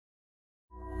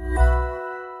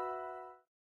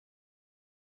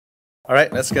All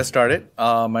right, let's get started.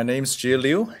 My name's Jie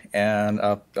Liu, and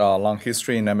a long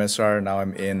history in MSR. Now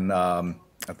I'm in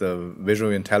the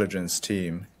visual intelligence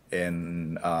team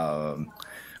in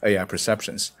AI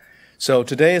perceptions. So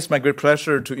today it's my great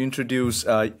pleasure to introduce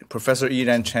Professor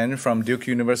Yiran Chen from Duke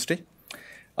University.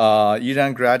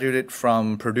 Yiran graduated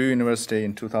from Purdue University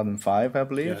in 2005, I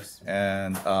believe, Yes.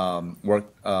 and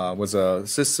was an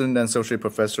assistant and associate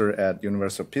professor at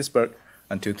University of Pittsburgh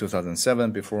until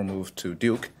 2007 before moved to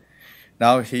Duke.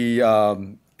 Now he,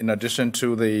 in addition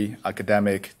to the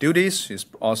academic duties, he's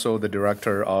also the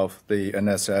director of the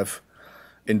NSF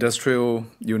Industrial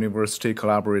University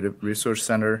Collaborative Research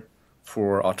Center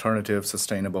for Alternative,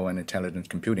 Sustainable, and Intelligent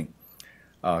Computing.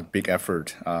 Big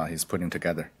effort he's putting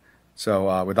together.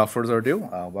 So without further ado,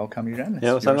 welcome, Yiran.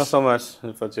 Yeah, thank you so much,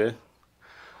 Jie.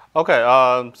 Okay,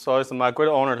 so it's my great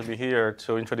honor to be here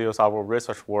to introduce our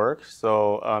research work.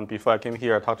 So before I came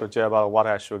here, I talked to Jie about what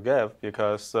I should give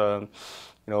because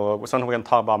sometimes we can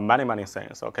talk about many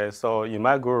things. Okay, so in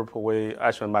my group,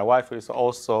 my wife is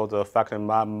also the faculty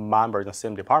member in the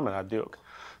same department at Duke.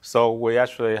 So we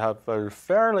actually have a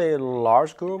fairly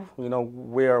large group,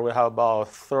 where we have about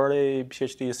 30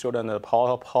 PhD students at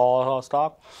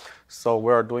postdoc. So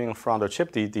we're doing from the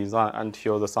chip design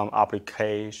until some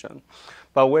application.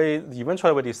 But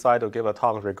eventually we decided to give a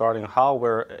talk regarding how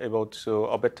we're able to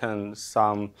obtain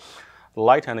some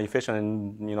light and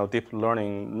efficient, deep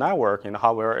learning network, and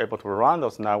how we're able to run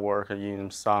those networks in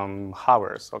some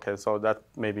hardwares. Okay, so that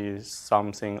may be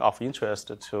something of interest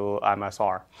to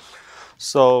MSR.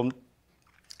 So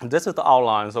this is the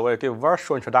outline. So we'll give a very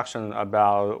short introduction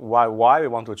about why we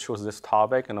want to choose this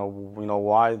topic,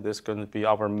 why this is going to be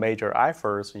our major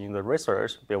efforts in the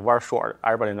research. Be very short.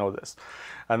 Everybody knows this.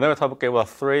 And then we'll give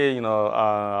three,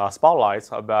 spotlights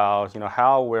about,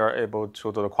 how we're able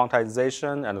to do the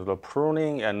quantization and the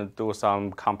pruning and do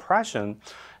some compression,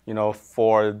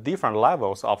 for different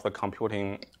levels of the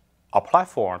computing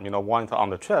platform. One is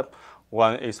on the chip.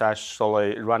 One is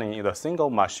actually running in a single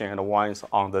machine, and one is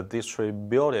on the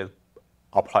distributed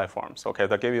platforms. Okay,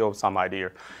 that give you some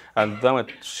idea, and then we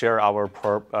share our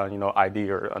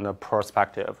idea and a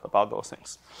perspective about those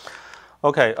things.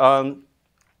 Okay,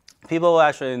 people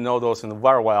actually know those things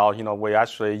very well. We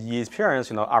actually experience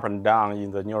up and down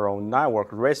in the neural network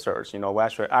research.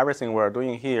 Everything we're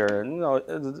doing here,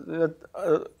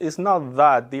 it's not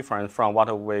that different from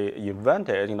what we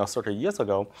invented 30 years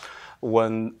ago.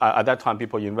 When at that time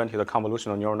people invented the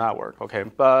convolutional neural network, okay,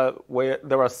 but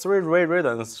there were three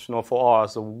reasons, for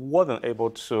us wasn't able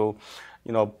to,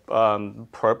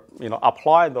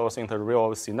 apply those into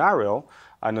real scenario,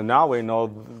 and now we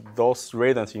know those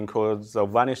reasons include the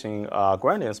vanishing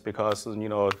gradients because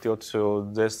due to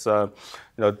this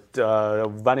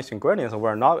vanishing gradients,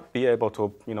 we're not be able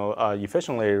to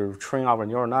efficiently train our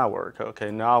neural network. Okay,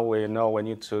 now we know we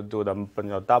need to do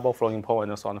the double floating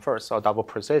point and so on first, so double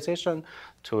precision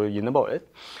to enable it.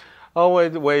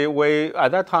 We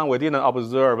at that time we didn't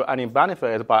observe any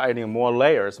benefit by adding more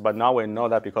layers, but now we know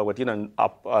that because we didn't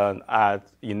add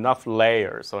enough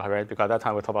layers, right? Because at that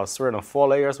time we talked about 3 and 4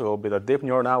 layers will be the deep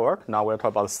neural network. Now we're talking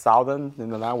about 1,000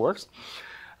 neural networks,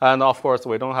 and of course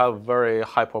we don't have very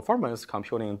high performance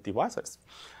computing devices.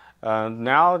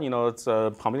 Now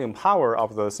the computing power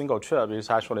of the single chip is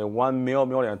actually 1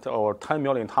 million or 10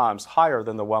 million times higher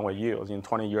than the one we used in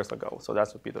 20 years ago. So that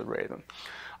would be the reason.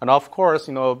 And of course,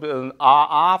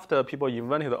 after people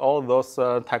invented all those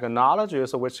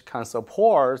technologies which can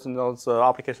support the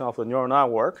application of the neural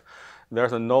network,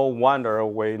 there's no wonder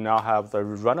we now have the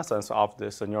renaissance of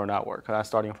this neural network.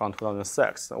 Starting from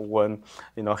 2006, when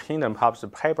Hinton published a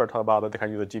paper talking about that they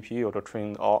can use the GPU to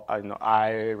train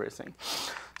everything.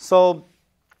 So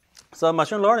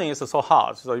machine learning is so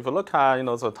hot. So if you look at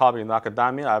the topic in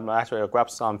academia, I'm actually grabbed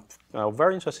some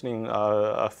very interesting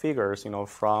figures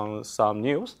from some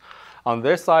news. On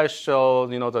this side shows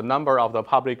the number of the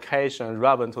publications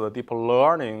relevant to the deep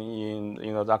learning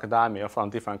in the academia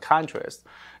from different countries.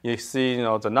 You see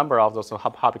the number of those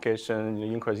publications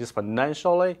increased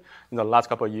exponentially in the last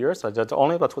couple of years. That's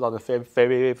only about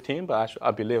 2015, but actually,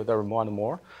 I believe there are more and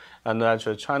more. And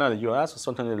actually China and the US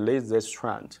certainly lead this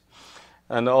trend.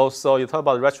 And also, you talk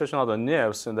about the registration of the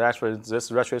NIFs, and actually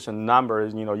this registration number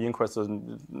increases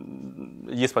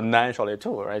exponentially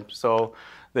too, right? So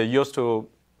they used to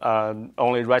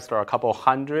only register a couple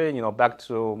hundred, back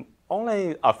to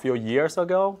only a few years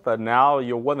ago, but now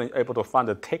you weren't able to find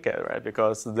a ticket, right?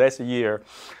 Because this year,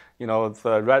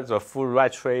 the full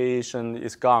registration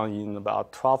is gone in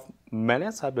about 12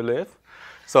 minutes, I believe.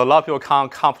 So a lot of people can't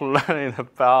complain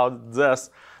about this.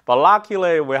 But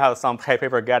luckily, we have some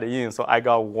paper get in, so I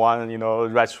got one,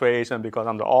 registration because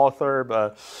I'm the author.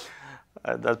 But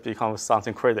that becomes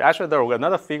something crazy. Actually, there was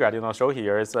another figure I did not show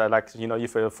here. It's like,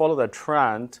 if you follow the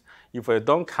trend, if we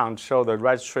don't control the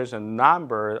registration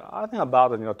number, I think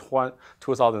about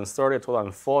 2030,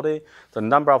 2040, the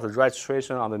number of the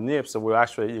registration on the NIPS will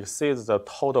actually exceed the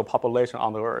total population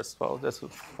on the Earth. So this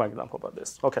is one example about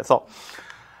this. Okay, so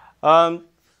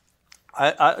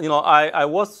I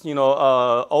was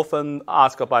often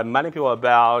asked by many people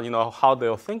about how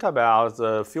they think about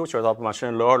the futures of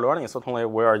machine learning. Certainly,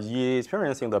 we are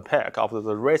experiencing the peak of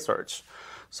the research.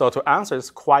 So to answer this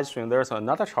question, there's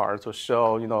another chart to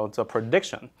show the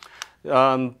prediction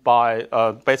by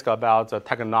basically about the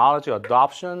technology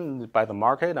adoption by the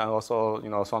market and also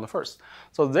so on the first.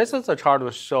 So this is a chart to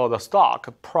show the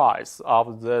stock price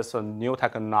of this new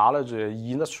technology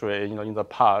industry in the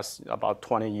past about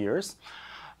 20 years.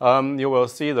 You will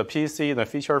see the PC, the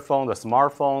feature phone, the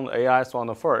smartphone, AI, so on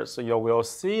the first. So you will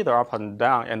see the up and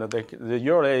down, and they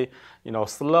usually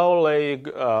slowly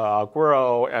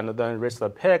grow and then reach the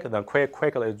peak, and then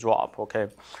quickly drop. Okay.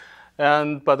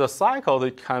 But the cycle,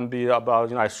 it can be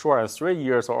about as short as 3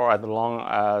 years or as long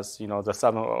as the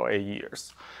 7 or 8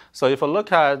 years. So if you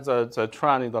look at the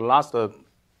trend in the last a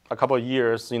couple of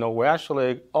years, we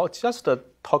actually just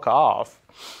took off.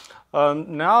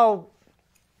 Now,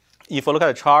 if you look at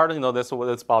the chart, this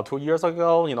was about 2 years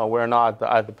ago. We're not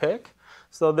at the peak.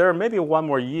 So there may be one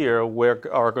more year we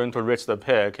are going to reach the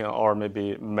peak, or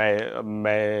maybe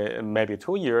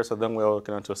 2 years, and then we're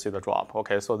going to see the drop.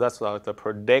 Okay, so that's the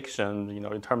prediction,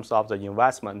 in terms of the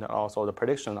investment and also the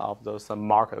prediction of the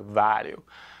market value.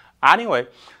 Anyway,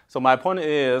 so my point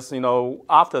is,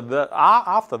 after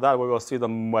that, we will see the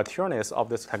matureness of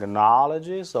this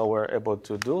technology. So we're able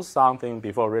to do something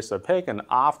before we reach the peak, and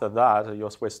after that,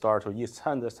 we start to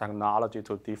extend this technology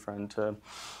to different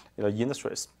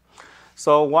industries.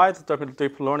 So why is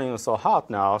deep learning so hot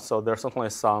now? So there's certainly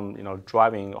some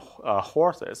driving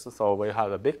horses. So we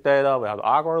have the big data, we have the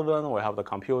algorithm, we have the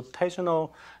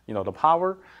computational, the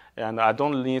power. And I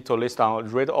don't need to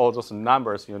read all those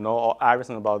numbers. You know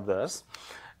everything about this.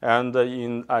 And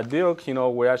at Duke,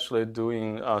 we're actually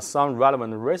doing some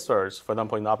relevant research. For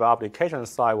example, in our application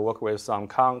side, we work with some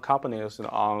companies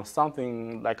on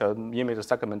something like image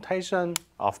segmentation,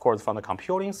 of course, from the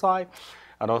computing side,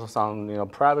 and also some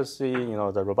privacy,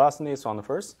 the robustness on the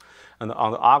first. And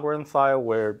on the algorithm side,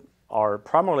 we are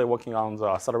primarily working on the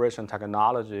acceleration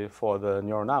technology for the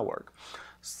neural network.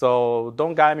 So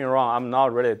don't get me wrong, I'm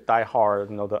not really die-hard,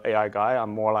 the AI guy.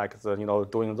 I'm more like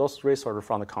doing those research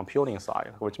from the computing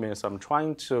side, which means I'm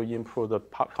trying to improve the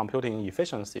computing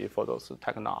efficiency for those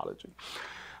technology.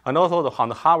 And also on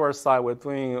the hardware side, we're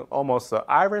doing almost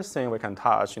everything we can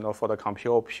touch, for the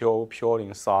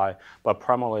computing side, but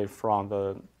primarily from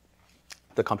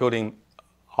the computing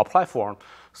platform.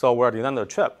 So we're designing the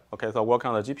chip. Okay, so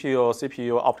working on the GPU,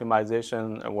 CPU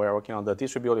optimization, and we're working on the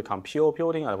distributed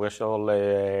computing, and we'll show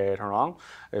later on,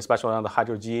 especially on the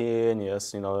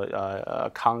heterogeneous,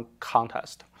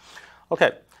 contest.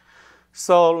 Okay,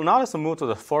 so now let's move to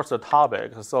the first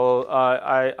topic. So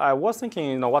I was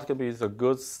thinking, what could be the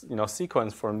good,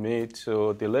 sequence for me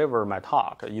to deliver my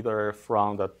talk, either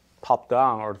from the top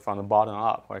down or from the bottom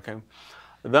up. Okay.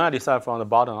 Then I decided from the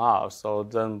bottom up, so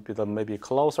then maybe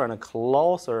closer and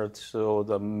closer to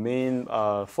the main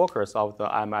focus of the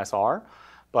MSR.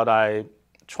 But I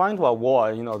trying to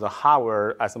avoid, the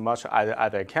hardware as much as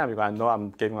I can, because I know I'm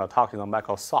giving a talk on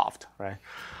Microsoft, right?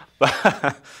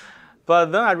 But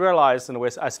then I realized,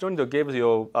 I still need to give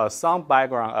you some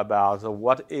background about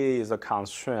what is the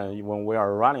constraint when we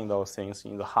are running those things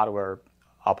in the hardware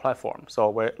platform.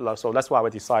 So that's why we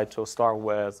decided to start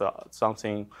with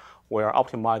something we're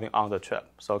optimizing on the chip.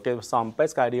 So give some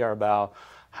basic idea about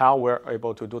how we're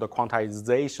able to do the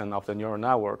quantization of the neural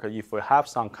network if we have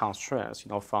some constraints,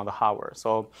 from the hardware.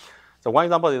 So one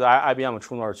example is the IBM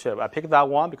TrueNord chip. I picked that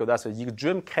one because that's an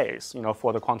extreme case,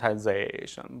 for the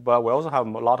quantization. But we also have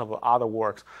a lot of other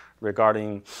work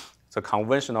regarding the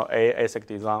conventional ASIC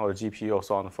design or GPU,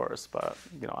 so on first. But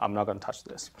I'm not going to touch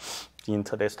this in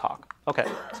today's talk. Okay,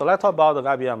 so let's talk about the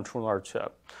IBM TrueNord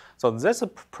chip. So this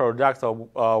project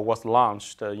was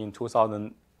launched in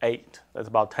 2008. That's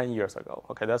about 10 years ago.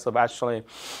 Okay, that's actually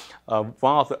one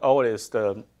of the oldest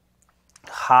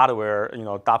hardware,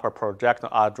 DARPA project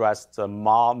address the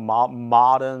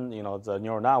modern, the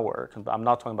neural network. I'm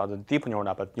not talking about the deep neural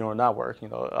network, but neural network,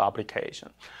 application.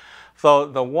 So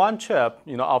the one chip,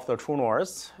 of the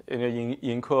TrueNords,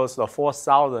 includes the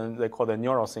 4,000, they call the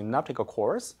neural synaptic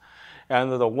cores. And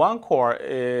the one core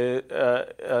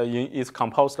is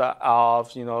composed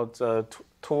of, the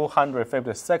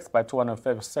 256 by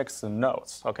 256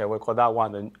 nodes. Okay, we call that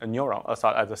one a neuron,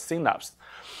 as a synapse.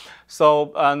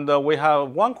 So, and we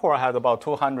have one core has about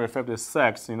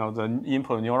 256, the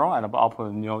input neuron and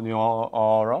output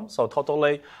neuron. So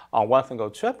totally on one single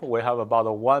chip, we have about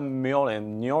 1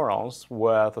 million neurons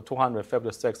with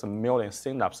 256 million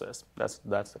synapses.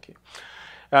 That's the key.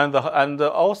 And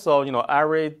also,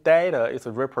 every data is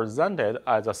represented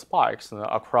as a spikes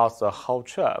across the whole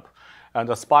chip. And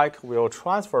the spike will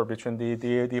transfer between the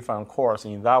different cores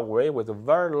in that way with a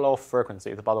very low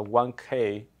frequency. It's about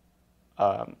 1K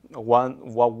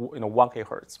 1K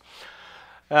hertz.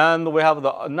 And we have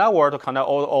the network to connect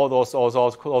all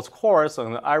those cores,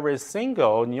 and every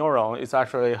single neuron is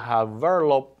actually have very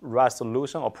low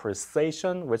resolution or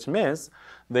precision, which means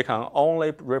they can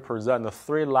only represent the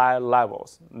 3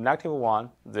 levels: -1,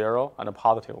 0, and a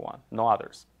 +1, no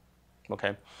others.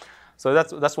 Okay. So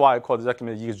that's why I call this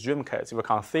document extreme case. If we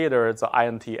consider the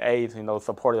INT8,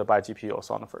 supported by GPU,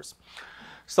 so on first.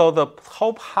 So the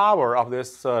whole power of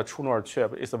this true neural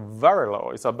chip is very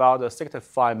low. It's about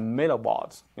 65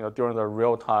 milliwatts, during the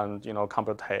real-time,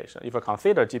 computation. If you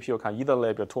consider GPU can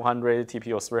easily be 200,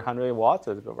 TPU 300 watts,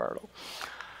 it's very low.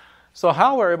 So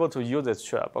how we're able to use this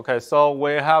chip? Okay, so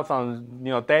we have some,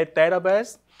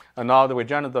 database, and now we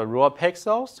generate the raw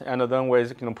pixels, and then we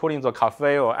put in the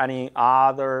cafe or any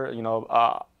other,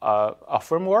 a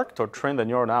framework to train the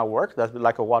neural network. That's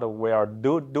like what we are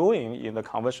doing in the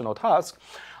conventional task.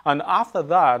 And after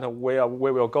that, we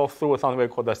will go through something we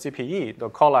call the CPE, the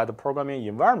collide programming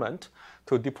environment,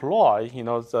 to deploy,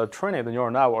 the training the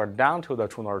neural network down to the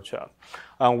true neural chip.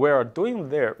 And when we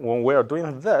are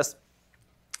doing this,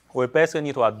 we basically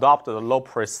need to adopt the low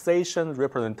precision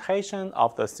representation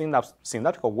of the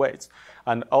synaptic weights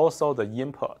and also the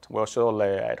input. We'll show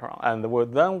later on. And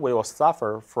then we will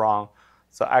suffer from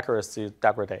the accuracy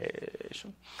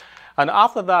degradation. And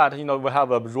after that, we have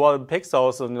raw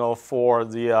pixels, for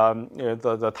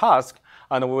the task.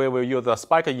 And we will use the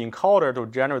spike encoder to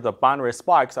generate the binary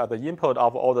spikes at the input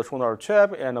of all the true neural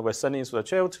chip, and we send it to the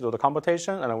chip to do the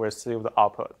computation, and we receive the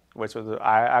output, which is the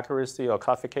accuracy or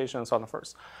classification, so on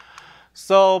first.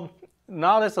 So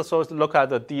now let's also look at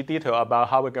the detail about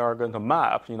how we are going to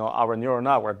map, our neural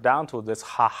network down to this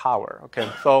hardware. Okay,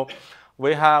 so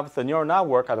we have the neural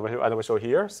network as we show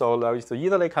here. So it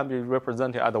easily can be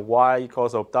represented as y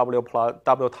equals of w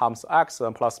times x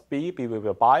plus b will be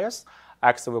the bias.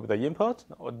 X will be the input,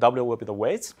 W will be the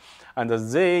weights, and the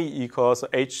Z equals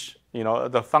H,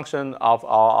 the function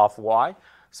of Y.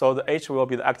 So the H will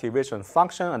be the activation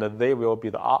function, and the Z will be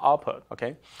the output,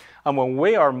 okay? And when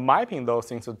we are mapping those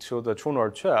things to the true neural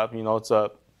chip,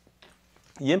 the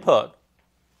input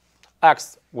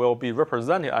X will be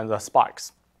represented as the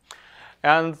spikes.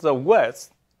 And the width,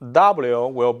 W,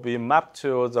 will be mapped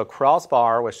to the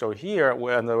crossbar we show here,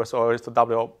 and so it's the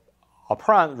W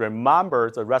prime.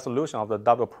 Remember, the resolution of the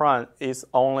W prime is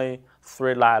only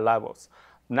 3 levels: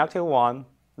 -1,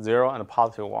 0, and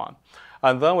 +1.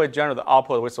 And then we generate the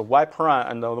output, which is Y prime,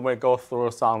 and then we go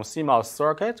through some CMOS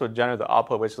circuit to generate the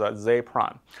output, which is Z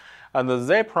prime. And the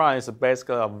Z prime is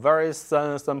basically a very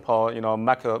simple,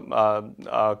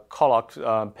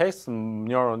 paste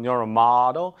neural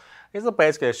model. It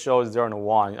basically shows 0 and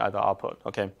 1 at the output.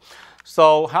 Okay.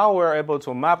 So how we're able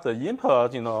to map the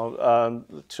input,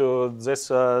 to this,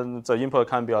 the input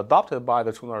can be adopted by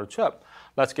the true neural chip.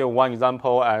 Let's give one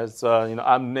example as,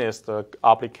 unrealistic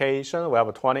application. We have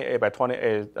a 28 by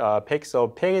 28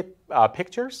 pixel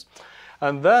pictures.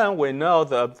 And then we know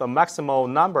that the maximal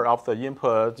number of the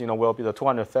input, will be the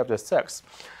 256,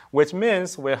 which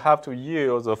means we have to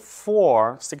use a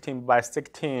 4 16 by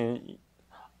 16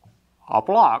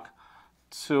 block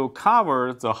to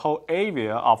cover the whole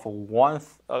area of one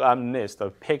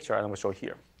unrealistic picture, and we show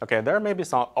here. Okay, there may be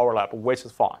some overlap, which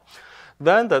is fine.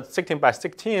 Then the 16 by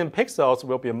 16 pixels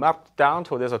will be mapped down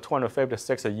to this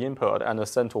 256 input and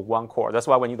sent to one core. That's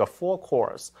why we need the 4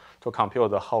 cores to compute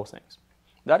the whole things.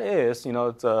 That is,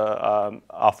 the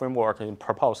framework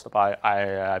proposed by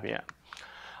IBM.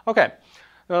 Okay.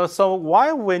 So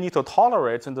why we need to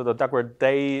tolerate the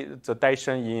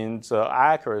degradation in the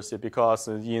accuracy? Because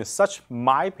in such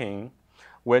mapping,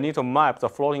 we need to map the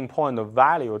floating point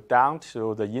value down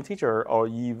to the integer or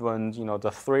even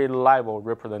the 3-level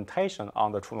representation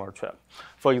on the true neural chip.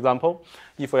 For example,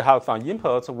 if we have some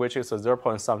inputs which is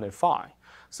 0.75,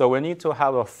 so we need to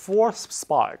have 4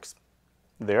 spikes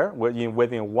there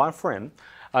within one frame.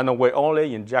 And we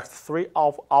only inject 3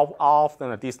 off,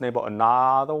 then disable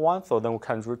another one, so then we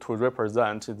can to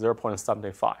represent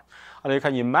 0.75. And you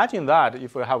can imagine that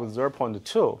if we have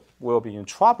 0.2, we'll be in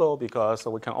trouble because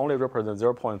we can only represent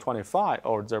 0.25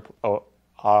 or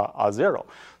 0.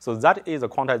 So that is a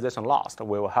quantization loss that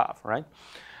we will have, right?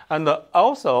 And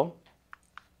also,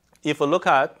 if we look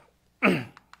at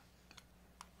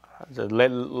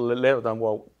later than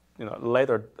work,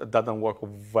 later doesn't work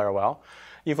very well.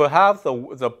 If we have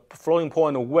the floating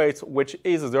point weight, which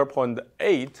is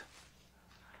 0.8,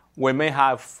 we may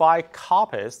have 5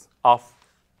 copies of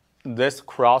this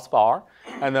crossbar,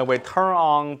 and then we turn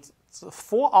on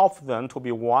 4 of them to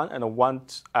be 1 and 1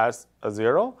 as a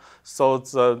 0. So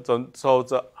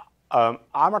the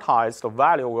amortized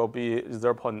value will be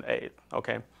 0.8.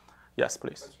 Okay. Yes,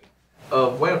 please.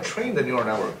 When you train the neural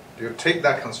network, do you take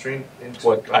that constraint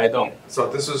into account? I don't. So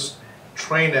this is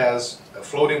trained as a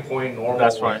floating point normal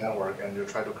network, and you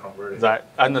try to convert it.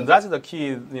 And that's the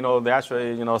key. They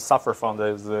actually suffer from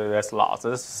this loss.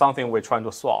 This is something we're trying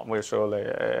to solve. We'll show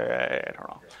later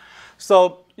on.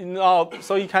 So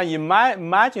so you can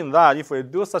imagine that if we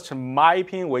do such a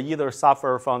mapping, we either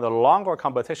suffer from the longer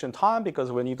computation time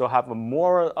because we need to have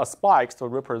more spikes to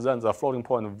represent the floating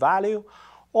point value,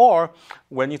 or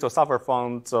we need to suffer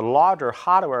from the larger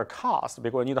hardware cost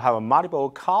because we need to have multiple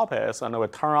copies and we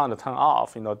turn on and turn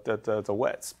off, the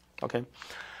weights. Okay,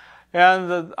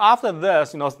 and after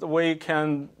this, we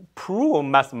can prove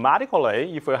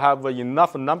mathematically if we have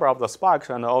enough number of the spikes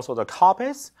and also the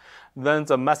copies, then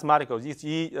the mathematical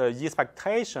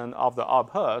expectation of the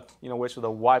output, which is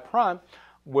the y prime,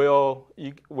 will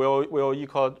be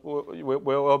equal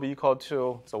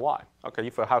to the y. Okay,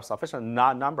 if we have sufficient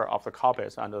number of the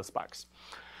copies and the spikes.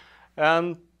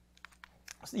 And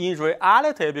in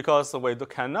reality, because we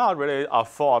cannot really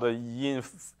afford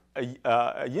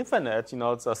infinite,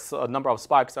 the number of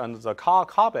spikes and the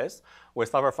copies, we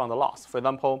suffer from the loss. For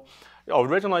example,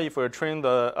 originally, if we train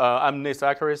the MNIST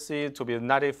accuracy to be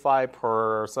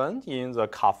 95% in the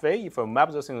cafe, if we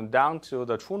map this thing down to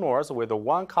the true north with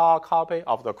 1 copy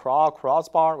of the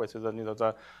crossbar, which is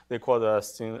they call the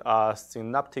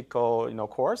synaptical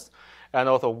course, and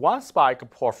also 1 spike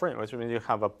per frame, which means you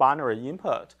have a binary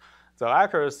input, the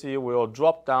accuracy will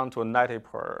drop down to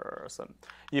 90%.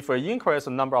 If we increase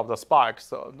the number of the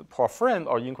spikes per frame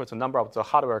or increase the number of the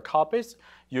hardware copies,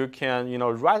 you can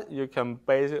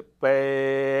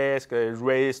basically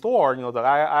restore the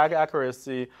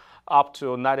accuracy up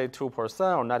to 92%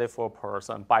 or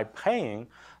 94% by paying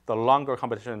the longer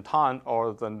computation time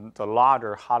or the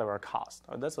larger hardware cost.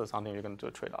 This is something you can do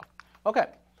a trade-off. Okay.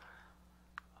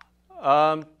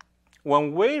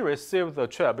 When we received the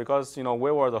chip, because we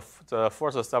were the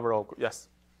first several, yes.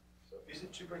 Is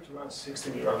it cheaper to run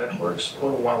 60 neural networks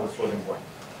or one with floating point?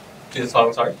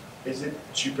 I'm sorry? Is it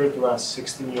cheaper to run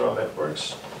 60 neural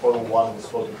networks or one with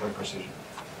floating point precision?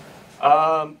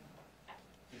 Depends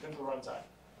on runtime.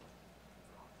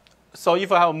 So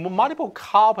if I have multiple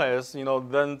copies, then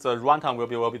the runtime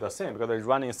will be the same because it's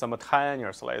running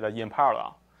simultaneously, in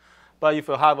parallel. But if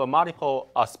you have multiple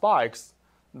spikes,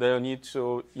 they need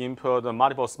to input the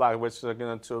multiple spikes, which is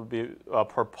going to be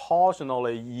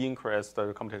proportionally increase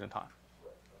the computation time.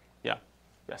 Yeah.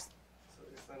 Yes. So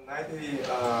it's a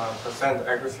 90%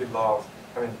 accuracy loss.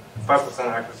 5%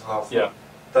 accuracy loss. Yeah.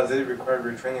 Does it require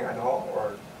retraining at all,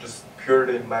 or just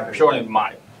purely mapping? Purely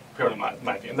mapping.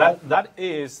 That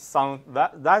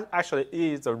actually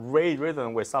is the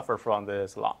reason we suffer from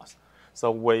this loss.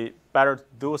 So we better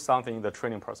do something in the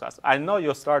training process. I know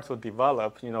you start to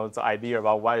develop, the idea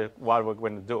about what we're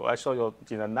going to do. I show you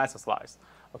in the next slides.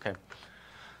 Okay.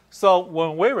 So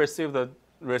when we received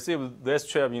this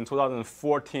chip in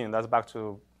 2014, that's back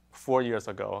to 4 years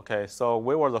ago. Okay. So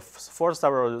we were the first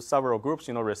several groups,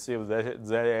 received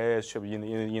this chip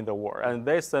in the world, and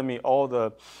they sent me all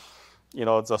the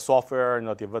the software,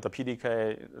 the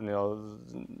PDK,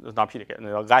 not PDK,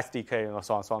 SDK,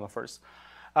 so on and so on first.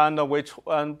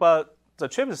 But the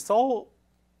chip is so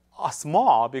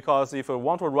small because if you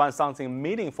want to run something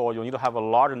meaningful, you need to have a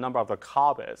large number of the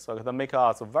copies. So that makes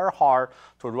it very hard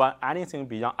to run anything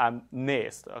beyond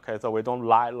MNIST. Okay, so we don't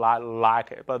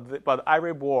like it. But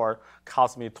every board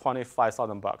costs me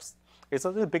 $25,000. It's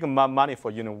a big money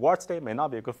for university. May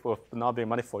not be good for not big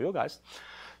money for you guys.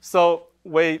 So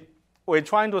we're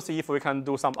trying to see if we can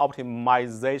do some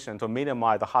optimization to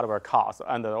minimize the hardware cost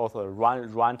and also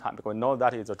runtime, because we know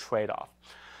that is a trade-off.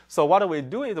 So what we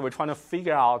do is we're trying to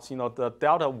figure out, the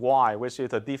delta y, which is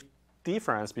the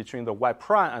difference between the y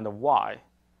prime and the y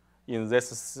in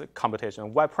this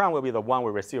computation. Y prime will be the one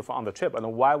we receive from the chip,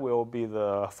 and y will be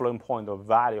the floating point of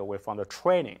value we found the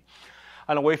training.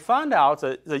 And we found out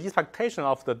that the expectation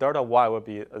of the delta y will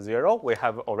be 0. We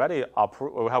have already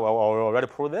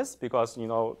proved this because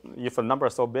if a number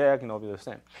is so big, it'll be the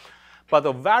same. But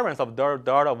the variance of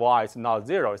delta y is not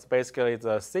 0. It's basically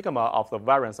the sigma of the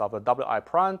variance of the wi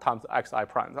prime times xi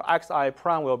prime. So xi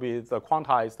prime will be the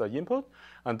quantized input,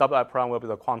 and wi prime will be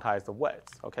the quantized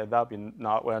width. Okay, that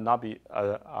will not be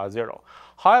 0.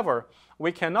 However,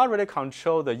 we cannot really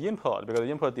control the input because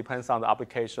the input depends on the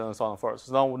application and so on and so forth.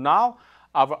 So now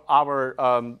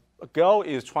our goal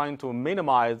is trying to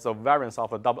minimize the variance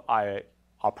of the wi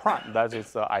prime. That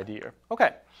is the idea.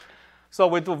 Okay. So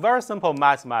we do very simple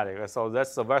mathematics. So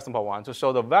that's a very simple one to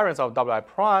show the variance of wi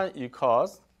prime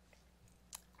equals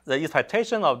the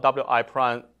expectation of wi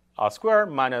prime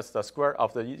squared minus the square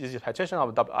of the expectation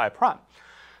of wi prime.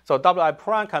 So wi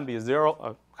prime can be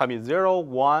 0,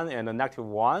 1, and a negative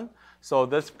 1. So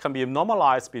this can be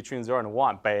normalized between 0 and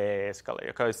 1, basically.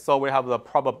 Okay, so we have the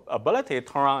probability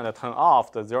turn on and turn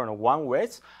off the 0 and 1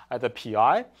 weights at the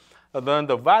pi. And then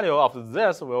the value of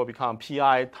this will become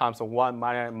pi times 1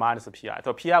 minus pi.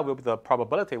 So pi will be the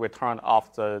probability we turn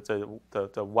off the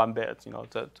 1 bit.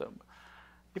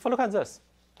 If you look at this,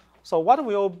 so what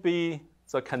will be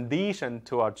the condition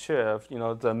to achieve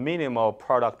the minimal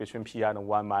product between pi and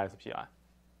 1 minus pi?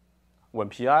 When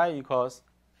pi equals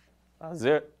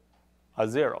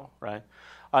 0, right?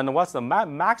 And what's the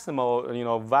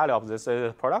maximal value of this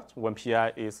product when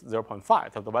pi is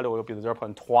 0.5? So the value will be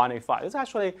 0.25. It's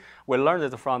actually, we learned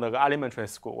this from the elementary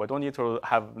school. We don't need to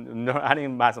have any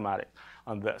mathematics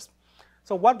on this.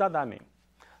 So what does that mean?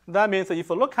 That means that if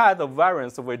you look at the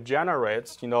variance we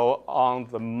generate on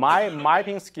the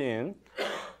mapping scheme,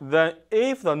 then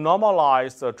if the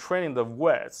normalized training the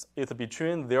width is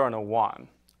between 0 and 1,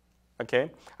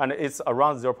 okay, and it's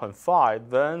around 0.5,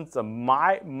 then the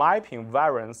mapping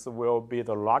variance will be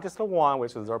the largest one,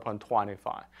 which is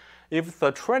 0.25. If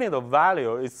the training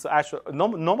value is actually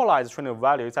normalized training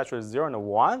value is actually 0 and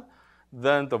 1,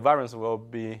 then the variance will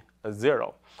be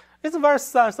 0. It's very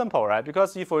simple, right?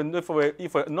 Because if we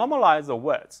normalize the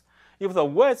width, if the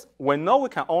width, we know we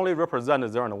can only represent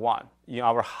 0 and 1 in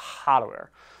our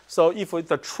hardware. So if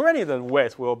the training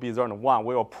width will be 0 and 1,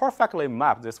 we will perfectly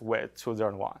map this width to 0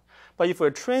 and 1. But if we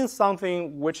train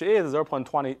something which is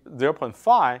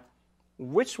 0.5,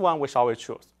 which one shall we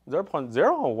choose? 0.0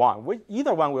 or 1?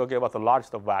 Either one will give us the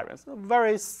largest variance.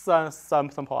 Very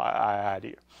simple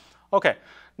idea. Okay,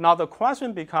 now the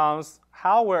question becomes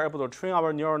how we're able to train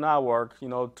our neural network,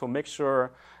 to make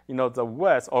sure, the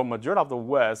width or majority of the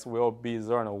width will be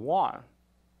 0 and 1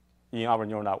 in our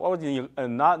neural network. Or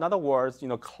in other words,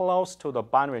 close to the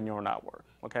binary neural network.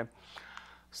 Okay.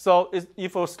 So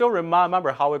if you still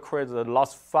remember how we created the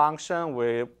loss function,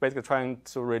 we're basically trying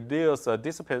to reduce the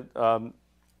difference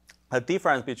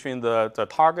between the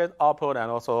target output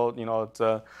and also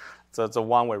the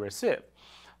one we receive.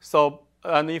 So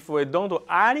and if we don't do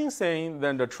anything,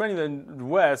 then the training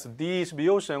width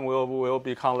distribution will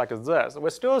become like this. We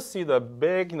still see the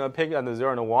big peak at the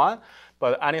 0 and 1,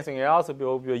 but anything else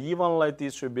will be evenly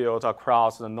distributed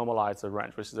across the normalized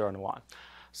range, which is 0 and 1.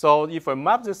 So if we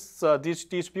map this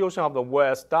distribution of the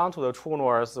width down to the true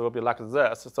north, it will be like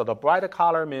this. So the brighter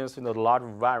color means the large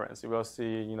variance. You will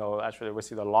see, actually we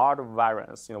see the large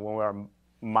variance, when we are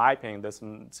mapping these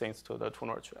things to the true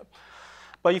north chip.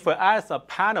 But if we add a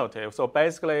penalty, so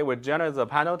basically we generate the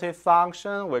penalty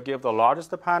function, we give the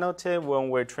largest penalty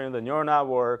when we train the neural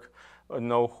network,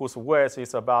 whose width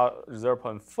is about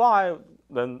 0.5,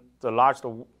 then the largest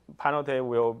penalty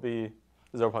will be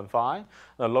 0.5,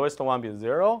 the lowest one be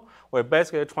 0. We're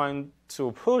basically trying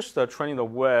to push the training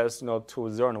width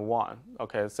to 0 and 1.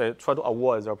 Okay, so try to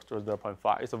avoid 0 to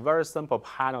 0.5. It's a very simple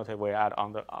penalty we add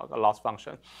on the loss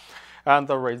function. And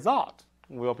the result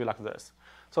will be like this.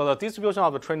 So the distribution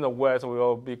of the training width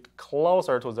will be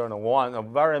closer to 0 and 1. A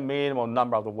very minimal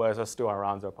number of the widths is still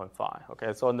around 0.5.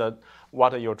 Okay, so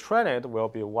what you train it will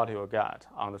be what you get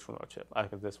on the true north chip,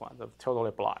 like this one, the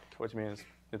totally black, which means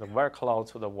it's very close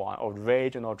to the one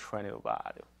original training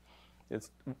value.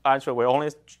 It's actually we only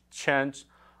change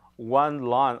one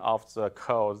line of the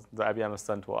code the IBM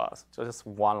sent to us, just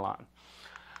one line.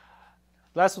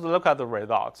 Let's look at the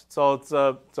result. So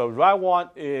the right one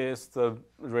is the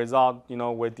result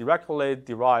we directly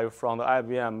derive from the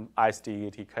IBM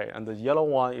ISD-ETK, and the yellow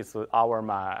one is our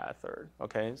method.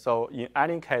 Okay, so in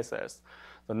any cases,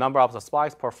 the number of the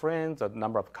spikes per frame, the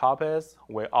number of copies,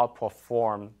 will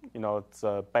outperform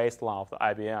the baseline of the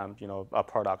IBM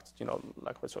product.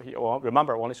 Like we show here. Well,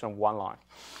 remember, we only show one line.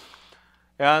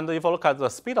 And if you look at the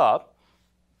speed up,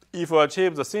 if we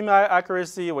achieve the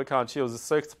semi-accuracy, we can achieve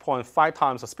 6.5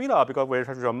 times the speed up because we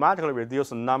dramatically reduce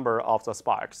the number of the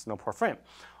spikes per frame.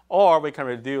 Or we can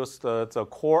reduce the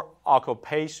core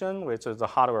occupation, which is the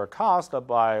hardware cost,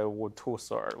 by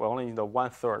 2/3. We only need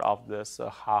 1/3 of this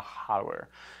hardware.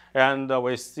 And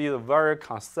we see the very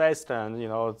consistent,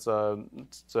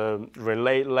 the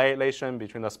relation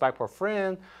between the spectral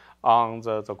frame on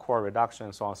the core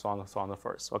reduction, so on, so on, so on the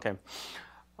first. Okay.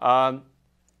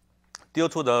 Due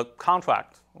to the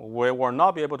contract, we will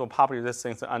not be able to publish these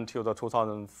things until the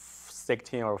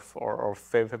 2016 or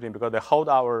 15 because they hold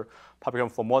our publication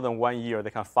for more than 1 year.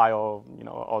 They can file,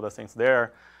 all the things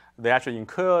there. They actually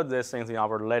include these things in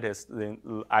our latest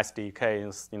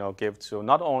SDKs, give to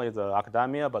not only the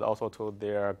academia but also to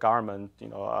their government,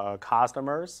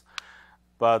 customers.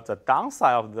 But the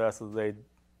downside of this is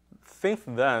since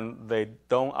then they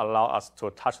don't allow us to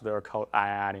touch their code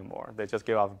anymore. They just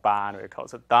give us binary code.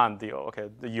 It's a done deal. Okay,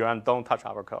 the UN don't touch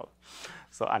our code,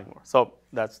 so anymore. So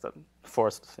that's the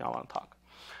first thing I want to talk.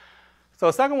 So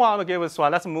the second one I want to give is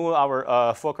let's move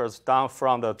our focus down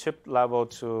from the chip level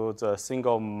to the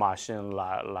single machine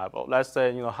level. Let's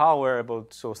say how we're able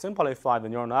to simplify the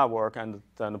neural network and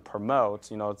then promote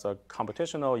the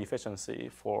computational efficiency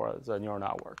for the neural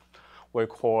network. We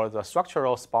call the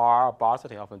structural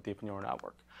sparsity of a deep neural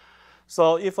network.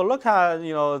 So if you look at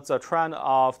the trend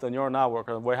of the neural network,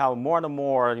 we have more and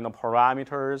more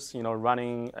parameters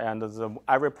running, and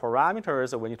every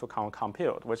parameters we need to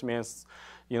compute, which means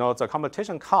the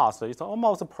computation cost is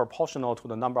almost proportional to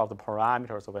the number of the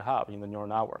parameters that we have in the neural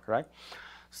network, right?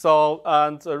 So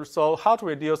so how to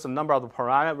reduce the number of the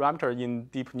parameters in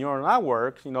deep neural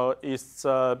network, is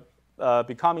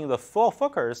becoming the full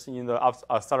focus in the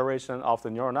acceleration of the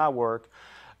neural network,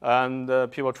 and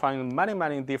people trying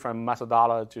many different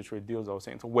methodologies to reduce those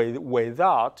things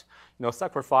without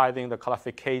sacrificing the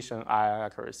classification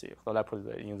accuracy. So let's put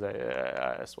it in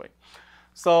this way.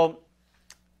 So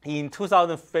in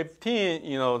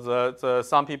 2015,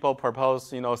 some people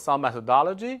proposed some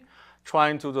methodology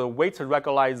trying to do the weight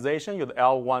regularization with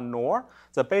L1 NOR.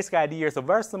 The basic idea is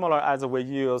very similar as we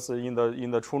use in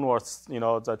the true north,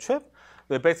 the chip.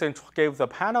 They basically give the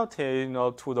penalty,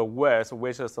 to the width,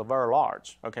 which is very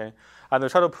large. Okay, and they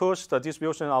try to push the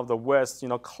distribution of the width,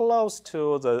 close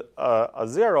to the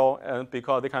 0, and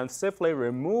because they can safely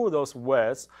remove those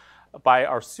widths by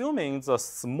assuming the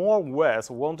small width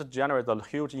won't generate a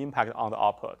huge impact on the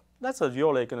output. That's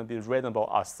usually going to be a reasonable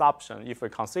assumption if we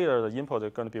consider the input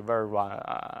is going to be very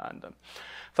random.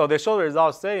 So they show the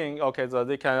results saying, okay, so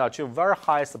they can achieve very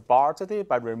high sparsity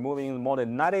by removing more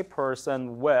than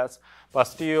 90% width, but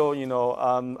still,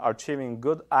 achieving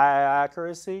good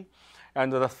accuracy.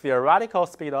 And the theoretical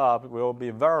speed up will be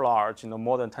very large,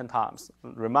 more than 10 times.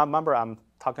 Remember, I'm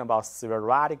talking about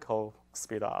theoretical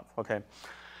speed up, okay?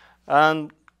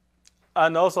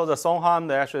 And also the Songham,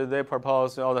 they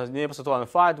proposed, the NIPS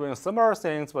 2005 doing similar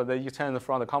things, but they extend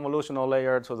from the convolutional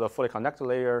layer to the fully connected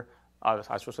layer,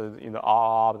 actually in the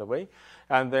other way,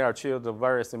 and they achieved a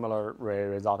very similar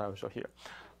result I will show here.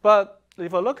 But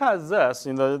if you look at this,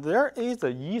 there is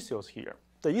the issues here.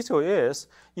 The issue is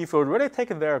if you really take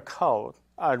their code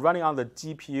running on the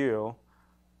GPU,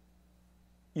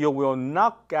 you will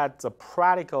not get the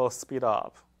practical speed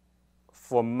up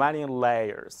for many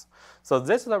layers. So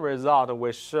this is the result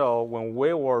we show when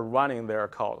we were running their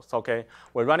code. Okay,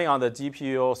 we're running on the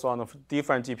GPU, so on the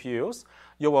different GPUs.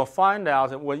 You will find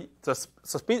out when the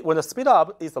speed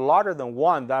up is larger than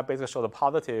 1, that basically shows the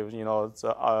positive,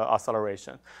 the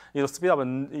acceleration. If the speed up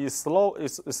is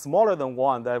smaller than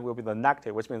 1, that will be the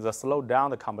negative, which means they slow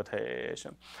down the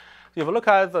computation. If you look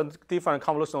at the different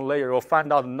convolutional layers, you'll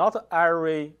find out not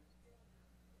every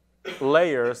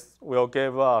layers will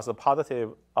give us a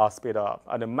positive speed up,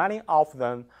 and many of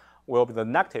them will be the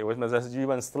negative, which means that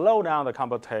even slow down the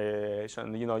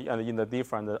computation, and in the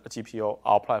different GPU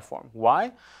platform.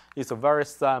 Why? It's very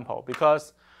simple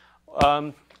because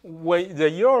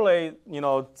the yearly,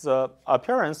 the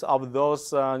appearance of those,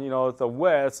 the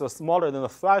widths smaller than the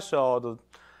threshold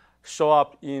show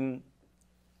up in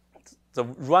the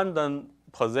random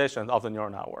positions of the neural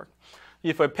network.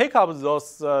 If we pick up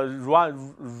those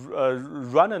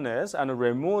randomness and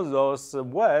remove those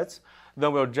widths,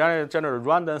 then we'll generate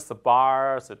random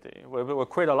sparsity. We'll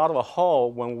create a lot of a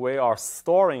hole when we are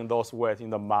storing those widths in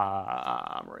the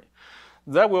memory.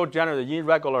 That will generate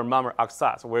irregular memory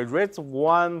access. We read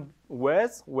one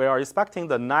width, we are expecting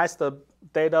the next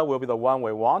data will be the one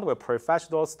we want. We prefetch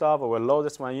those stuff, we load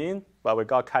this one in, but we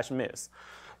got cache miss.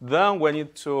 Then we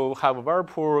need to have a very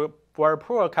poor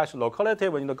cache locality.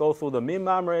 We need to go through the main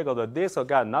memory, go to the disk,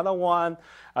 get another one,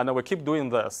 and then we keep doing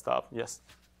this stuff. Yes?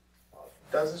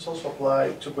 Does this also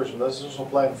apply, 2 questions, does this also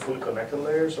apply in fully connected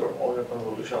layers or only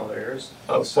convolutional layers?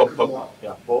 Both.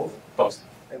 Yeah. Both? Both.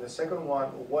 And the second one,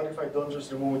 what if I don't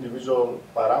just remove individual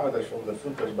parameters from the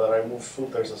filters, but I remove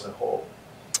filters as a whole?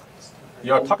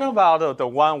 You're talking about the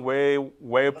one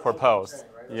we proposed.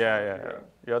 Right? Yeah.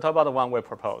 You're talking about the one we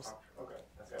proposed. Okay,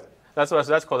 that's it.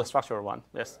 That's called the structural one.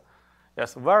 Yes,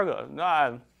 yes, very good.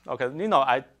 No, okay,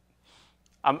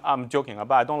 I'm joking,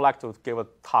 but I don't like to give a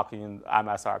talk in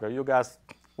MSR. You guys,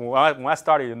 when I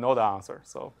started, you know the answer.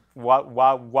 So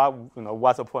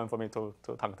what's the point for me to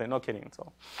talk? No kidding.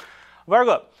 So very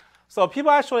good. So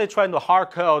people actually trying to hard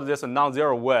code this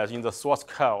non-zero width in the source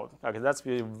code. Okay, that's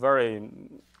a very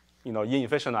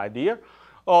inefficient idea.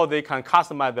 Or they can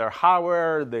customize their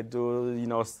hardware. They do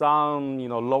some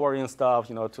lowering stuff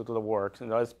to do the work.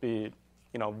 That's be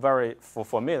very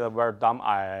for me a very dumb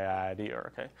idea.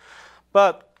 Okay.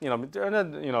 But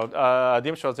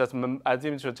Dimitri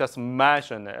just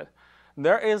mentioned it.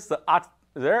 There is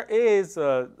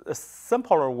a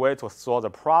simpler way to solve the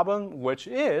problem, which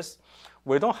is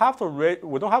we don't have to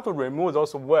remove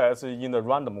those widths in the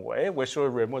random way. We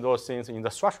should remove those things in the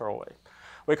structural way.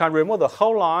 We can remove the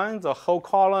whole line, the whole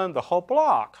column, the whole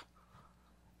block,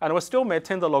 and we still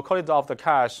maintain the locality of the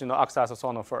cache, access and so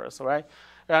on first, right?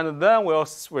 And then we'll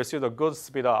see the good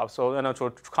speed up. So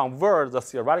to convert the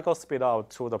theoretical speed up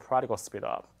to the practical speed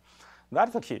up.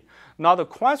 That's the key. Now the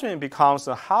question becomes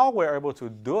how we're able to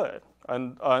do it.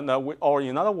 Or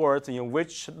in other words, in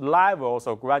which levels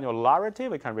of granularity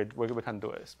we can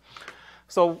do it.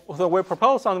 So we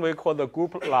propose something we call the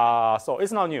group lasso.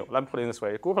 It's not new. Let me put it this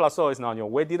way. Group lasso is not new.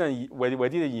 We didn't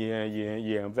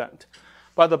invent.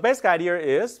 But the basic idea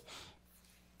is,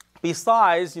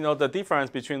 besides the difference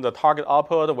between the target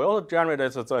output, we also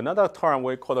generated another term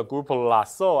we call the group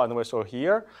lasso, and we show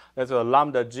here. That's a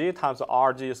lambda g times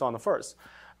rg so on first.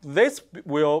 This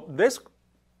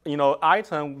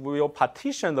item will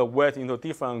partition the weight into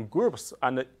different groups,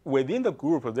 and within the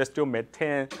group, they still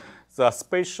maintain the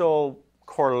spatial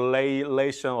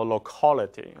correlation or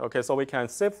locality. Okay, so we can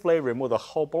safely remove the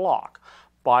whole block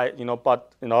by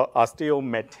still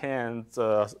maintain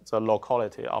the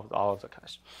locality of the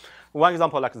cache. One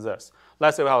example like this.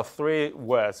 Let's say we have 3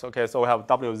 widths. Okay, so we have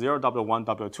W0, W1,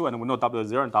 W2, and we know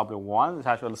W0 and W1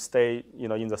 actually stay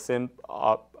in the same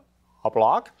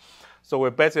block. So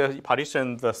we basically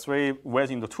partition the 3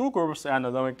 widths into 2 groups, and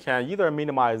then we can either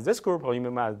minimize this group or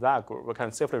minimize that group. We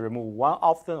can safely remove one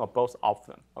of them or both of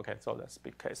them. Okay, so that's a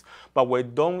big case. But we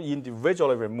don't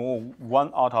individually remove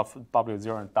one out of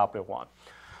W0 and W1.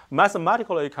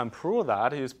 Mathematically, you can prove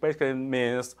that. It basically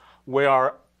means we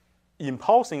are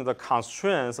imposing the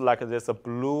constraints like this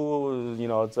blue,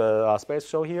 the space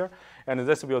show here, and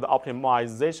this will be the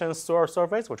optimization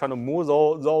surface. We're trying to move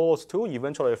those two,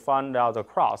 eventually find out the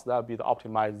cross. That will be the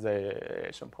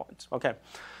optimization point. Okay,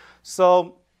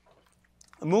 so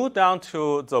move down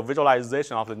to the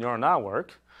visualization of the neural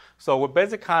network. So we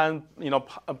basically can,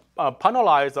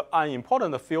 penalize the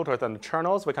unimportant filters and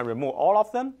channels. We can remove all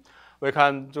of them. We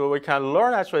can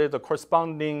learn actually the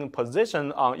corresponding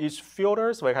position on each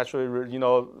filter. So we can actually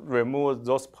remove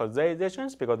those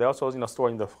positions because they also store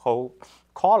in the whole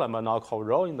column and not whole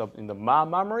row in the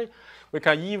memory. We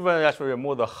can even actually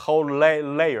remove the whole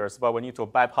layers, but we need to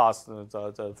bypass the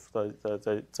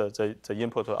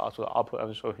input to the output.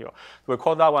 I'll show here. We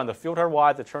call that one the filter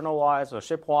wise, the channel wise, the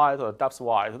shape wise, or depth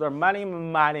wise. So there are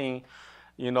many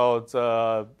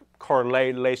the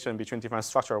correlation between different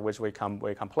structure which we can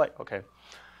play. Okay,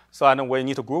 so and we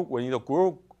need to group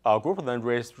them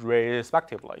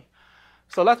respectively.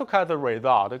 So let's look at the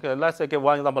result. Okay, let's give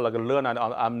one example like learn and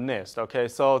omnist. Okay,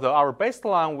 so our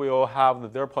baseline will have the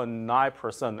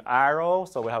 0.9% error.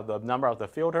 So we have the number of the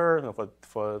filter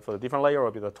for the different layer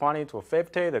will be the 20 to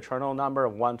 50. The channel number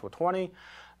 1 to 20.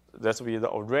 This will be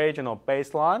the original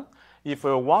baseline. If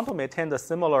we want to maintain the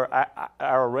similar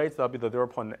error rate, that will be the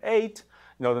 0.8.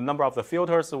 The number of the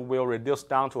filters will reduce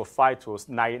down to 5 to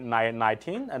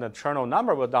 19, and the channel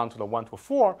number will down to the 1 to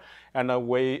 4, and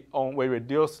we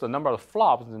reduce the number of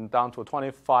flops down to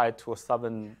 25 to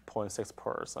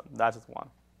 7.6%. That is one.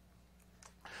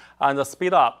 And the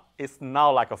speed up is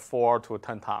now like a 4 to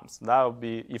 10 times. That would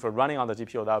be, if we're running on the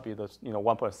GPU, that would be the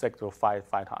 1.6 to 5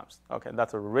 times. Okay,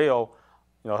 that's a real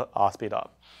speed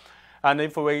up. And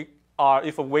if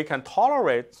we can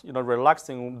tolerate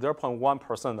relaxing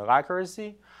 0.1% of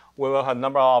accuracy, we will have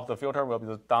number of the filter will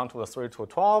be down to the 3 to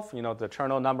 12. The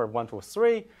channel number 1 to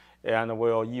 3, and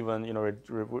we'll even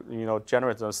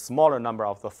generate a smaller number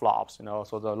of the flops.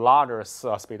 So the larger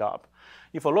speed up.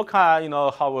 If you look at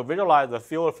how we visualize the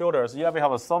filters, we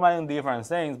have so many different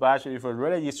things. But actually, if we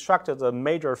really extract the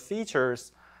major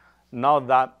features, not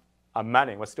that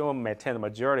many, we still maintain the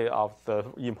majority of the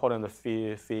important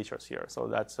features here. So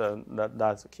that's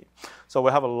the key. So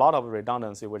we have a lot of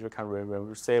redundancy which we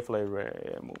can safely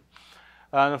remove.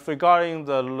 And regarding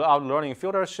the learning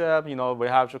filtership, we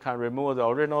have to kind of remove the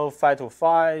original 5 to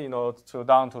 5, to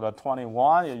down to the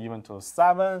 21, even to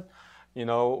 7,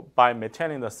 by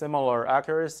maintaining the similar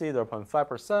accuracy,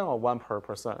 0.5% or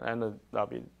 1%, and that'll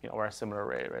be very similar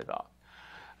result.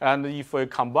 And if we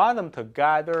combine them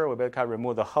together, we basically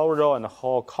remove the whole row and the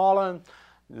whole column.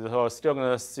 So we're still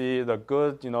going to see the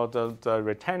good, the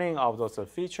retaining of those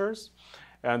features.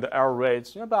 And the error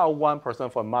rates, about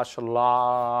 1% for much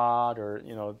larger,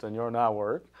 the neural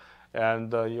network.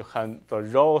 And you have the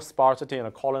row sparsity and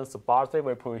the column sparsity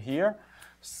we put here.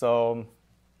 So,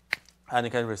 and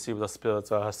you can receive the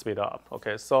speed up.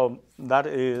 Okay, so that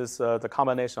is the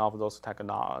combination of those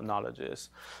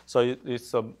technologies. So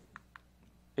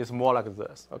it's more like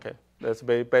this. Okay, that's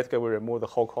basically we remove the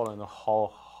whole column and the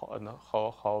whole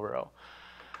row.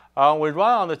 We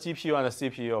run on the GPU and the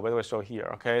CPU, but we show here.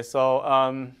 Okay, so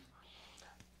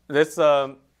this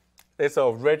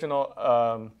original.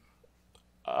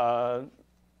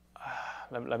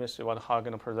 Let me see how I'm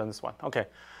going to present this one. Okay,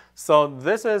 so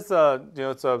this is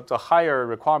the higher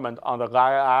requirement on the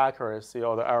accuracy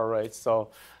or the error rate.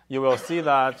 So you will see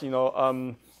that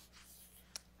for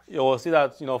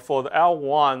the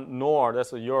L1 NOR,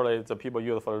 that's usually the people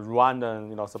use for the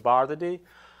random sparsity.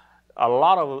 A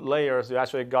lot of layers, you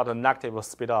actually got a negative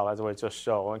speed up, as we just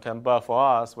showed. But for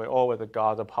us, we always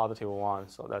got the positive one,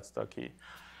 so that's the key.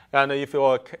 And if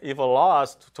it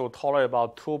allows us to tolerate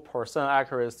about 2%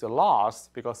 accuracy loss,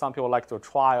 because some people like to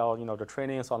trial, the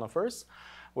training on the first,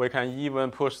 we can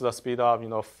even push the speed up,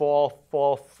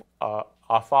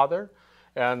 farther.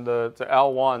 And the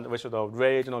L1, which is the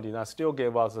regional design, still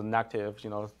gave us a negative,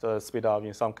 the speed up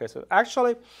in some cases.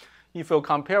 Actually, if you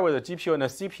compare with the GPU and the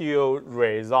CPU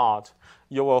result,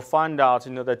 you will find out,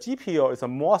 the GPU is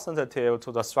more sensitive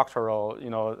to the structural,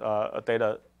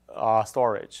 data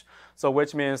storage. So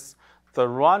which means the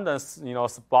random,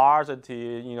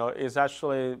 sparsity, is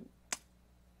actually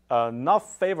not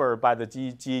favored by the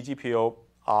GPU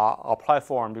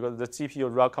platform, because the GPU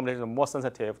raw computation is more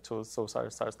sensitive to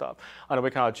such stuff, and we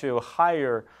can achieve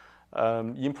higher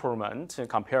improvement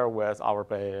compared with our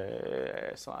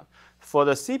baseline. For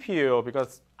the CPU,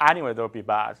 because anyway they'll be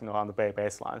bad, on the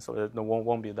baseline, so it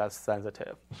won't be that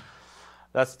sensitive.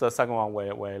 That's the second one we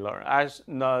learn.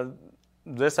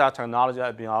 This technology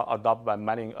has been adopted by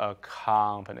many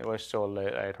companies. We'll show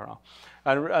later on.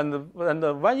 And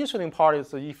the one interesting part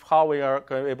is how we are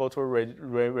able to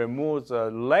remove the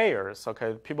layers.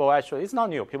 Okay, people actually, it's not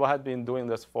new. People have been doing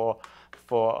this for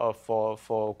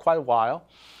quite a while.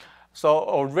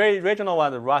 So original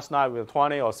one, the RAS9 with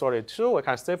 20 or 32, we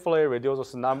can safely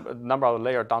reduce the number of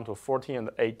layers down to 14 and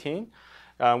 18,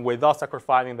 without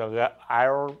sacrificing the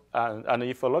error. And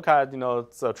if you look at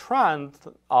the trend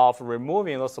of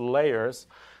removing those layers,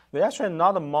 they actually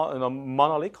not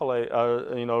monolically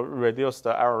reduce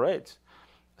the error rate.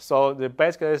 So they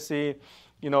basically see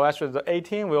actually the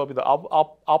 18 will be the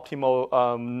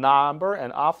optimal number,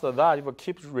 and after that, if you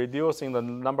keep reducing the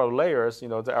number of layers,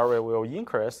 the error rate will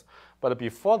increase. But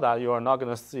before that, you are not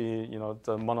going to see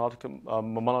the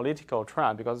monolithic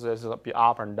trend, because there's a be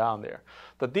up and down there.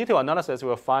 The detailed analysis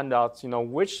will find out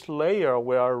which layer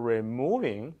we are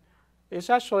removing is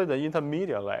actually the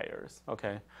intermediate layers.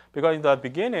 Okay, because in the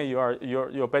beginning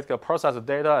you basically process the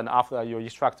data, and after that you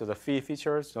extract the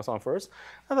features so on first,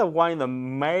 and the one in the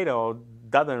middle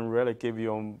doesn't really give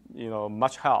you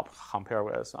much help compared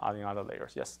with other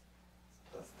layers. Yes.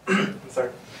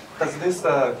 Sorry. Does this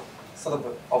sort of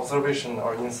observation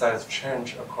or insights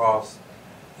change across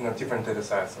different data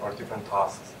sets or different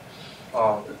tasks?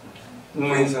 For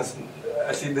instance,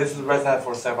 I see this is ResNet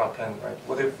for Cyber 10, right?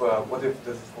 What if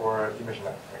this is for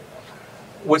ImageNet?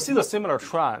 We see the similar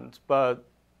trend, but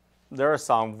there are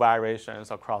some variations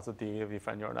across the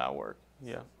different neural network.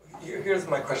 Yeah. Here's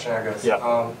my question, I guess.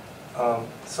 Yeah.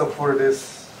 So for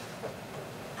this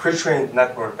pre-trained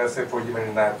network, let's say for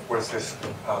ImageNet versus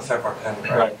Cyber 10,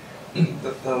 right?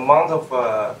 The amount of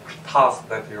tasks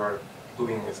that you are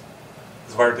doing is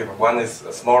very different. One is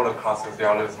smaller classes, the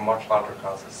other is much larger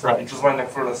classes. So I'm just wondering,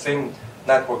 for the same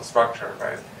network structure,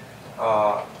 right?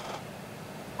 How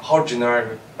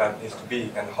generic that needs to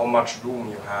be, and how much room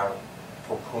you have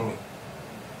for pruning.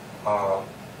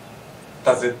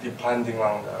 Does it depending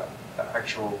on the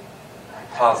actual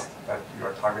task that you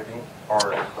are targeting,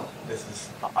 or this is?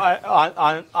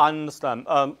 I understand.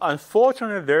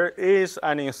 Unfortunately, there is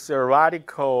any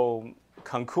theoretical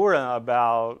concurrence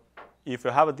about if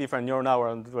you have a different neural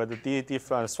network with a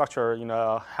different structure,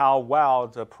 how well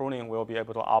the pruning will be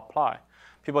able to apply.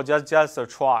 People just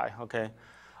try. Okay,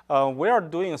 we are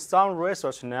doing some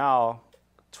research now,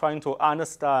 trying to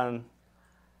understand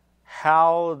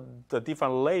how the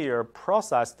different layer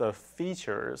process the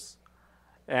features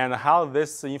and how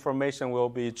this information will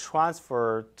be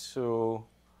transferred to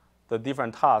the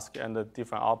different task and the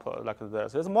different output like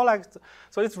this. It's more like,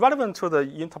 so it's relevant to the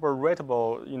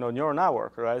interpretable neural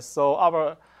network, right?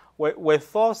 So we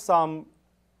thought some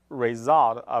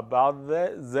result about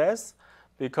this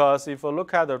because if you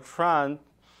look at the trend,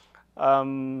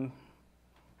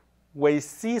 we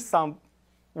see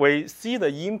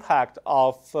the impact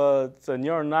of the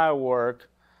neural network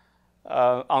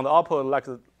on the output like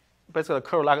basically a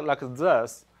curve like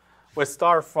this. We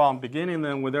start from beginning,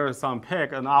 then there is some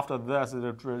peak, and after this,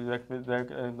 they're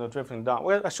drifting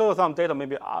down. I show you some data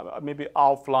maybe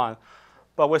offline,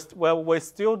 but we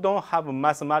still don't have a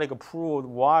mathematical proof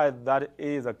why that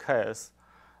is the case.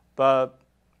 But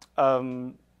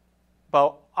our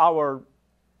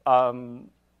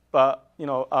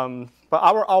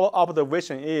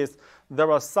observation is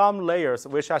there are some layers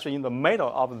which actually in the middle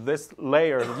of this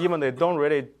layer, even they don't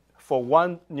really. For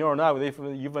one neural network,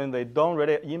 even they don't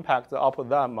really impact the output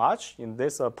that much in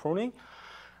this pruning.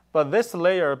 But this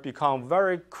layer becomes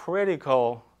very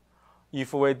critical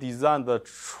if we design the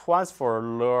transfer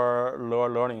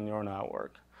learning neural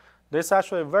network. This is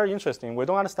actually very interesting. We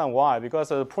don't understand why, because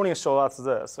the pruning shows us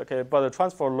this, okay, but the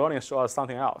transfer learning shows us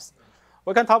something else.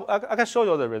 We can talk. I can show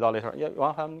you the result later. Yeah, you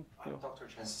want to have? I'm Dr.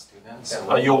 Chen's student.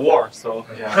 So you were, so.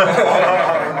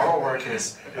 Yeah, our work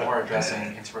is more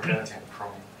addressing interpretability and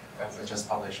pruning. We just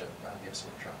published it on the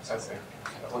Ipswich Journal. I see.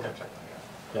 We can check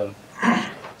that. Yeah.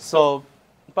 So,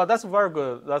 but that's very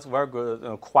good. That's very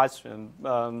good question.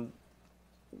 But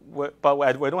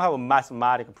we don't have a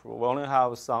mathematical proof. We only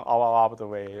have some our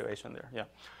observation there. Yeah.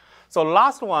 So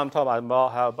last one I'm talking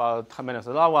about have about 10 minutes.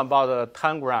 Another one about the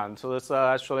 10 grand. So this is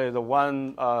actually the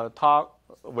one talk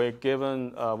we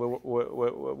given.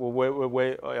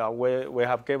 We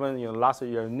have given last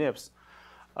year NIPS.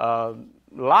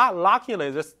 Luckily,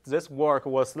 this work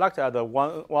was selected as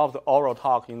one of the oral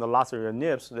talk in the last year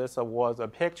NIPS. This was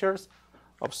pictures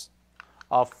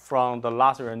from the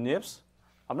last year NIPS.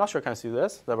 I'm not sure you can see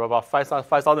this. There were about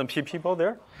 5,000 people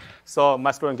there. So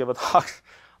my student gave a talk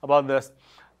about this.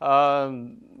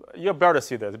 You're better to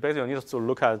see this. Basically, you need to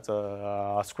look at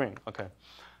the screen. Okay.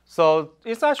 So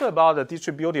it's actually about the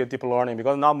distributed deep learning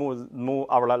because now move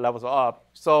our levels up.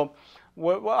 So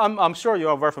I'm sure you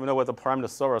are very familiar with the parameter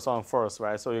server on first,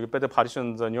 right? So you better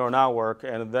partition the neural network,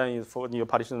 and then you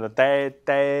partition the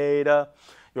data.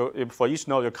 For each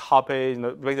node, you copy,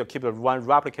 basically keep the one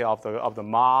replicate of the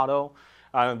model,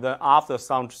 and then after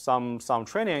some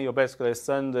training, you basically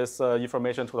send this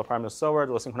information to the parameter server,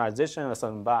 do a synchronization, and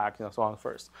send back, so on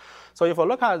first. So if you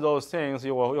look at those things,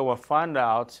 you will find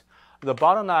out the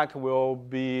bottleneck will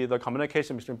be the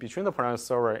communication between the parameter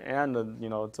server and the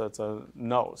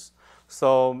nodes.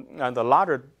 So, and the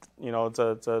larger,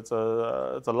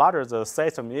 the larger the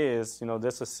system is,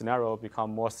 this scenario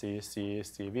become more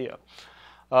severe.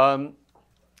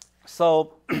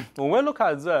 So, when we look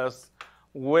at this,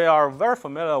 we are very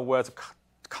familiar with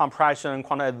compression,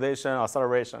 quantization,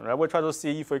 acceleration, right? We try to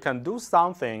see if we can do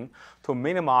something to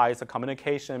minimize the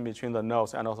communication between the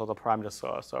nodes and also the parameter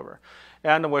server.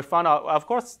 And we found out, of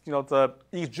course, the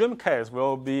extreme case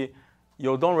will be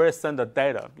you don't really send the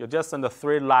data. You just send the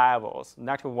 3 levels,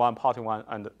 -1, +1,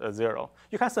 and 0.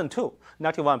 You can send 2,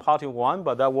 -1, +1,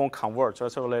 but that won't convert. I'll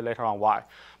show you later on why.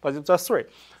 But it's just 3.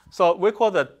 So we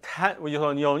call the you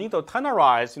need to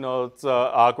ternarize,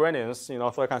 the gradients,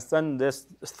 so you can send these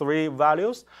 3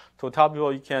 values to tell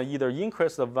people you can either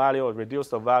increase the value or reduce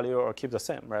the value or keep the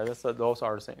same, right? Those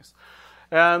are the things.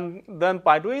 And then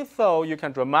by doing so, you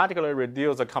can dramatically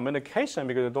reduce the communication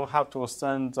because you don't have to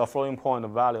send the floating point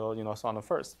value, so on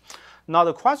first. Now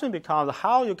the question becomes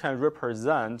how you can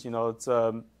represent,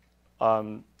 the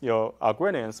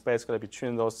gradients basically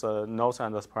between those nodes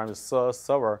and the parameter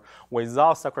server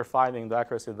without sacrificing the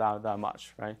accuracy that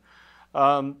much, right?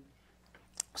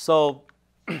 So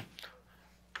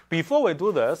before we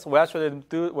do this, we have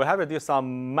to do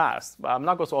some math. I'm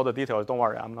not going through all the details. Don't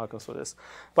worry, I'm not going through this.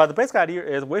 But the basic idea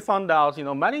is we found out,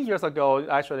 many years ago,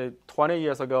 actually 20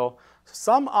 years ago,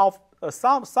 someone,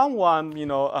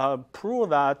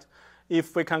 proved that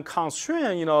if we can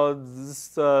constrain,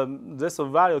 this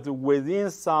value to within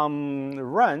some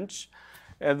range,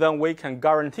 and then we can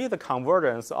guarantee the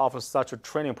convergence of such a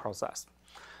training process.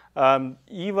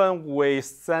 Even we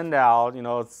send out,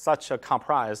 such a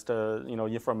compressed,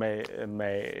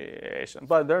 information,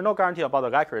 but there's no guarantee about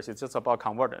the accuracy. It's just about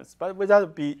convergence. But would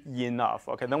that be enough?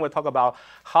 Okay, then we talk about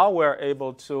how we're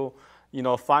able to,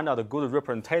 find out a good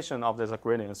representation of these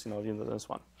gradients, in this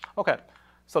one. Okay,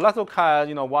 so let's look at,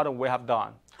 what we have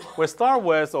done. we start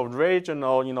with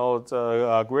original,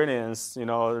 the gradients,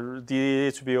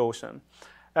 distribution.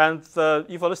 And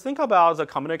if you think about the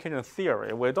communication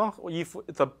theory, we don't. If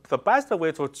the best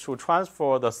way to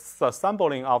transfer the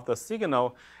sampling of the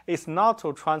signal is not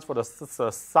to transfer the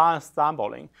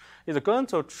sampling. It's going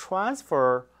to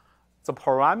transfer the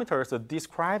parameters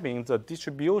describing the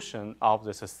distribution of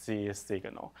this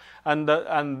signal, and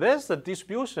this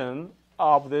distribution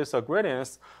of these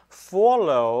gradients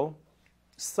follow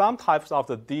some types of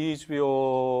the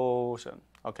distribution.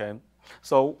 Okay.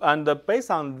 So, and based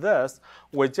on this,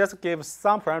 we just give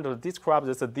some parameters to describe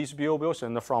this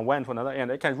distribution from one to another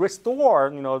end. It can restore,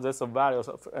 this values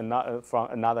from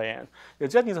another end. You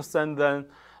just need to send them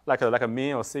like a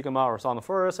mean or sigma or something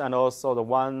first, and also the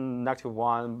 1,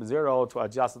 -1, 0 to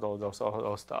adjust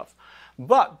those stuff.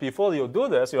 But before you do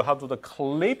this, you have to do the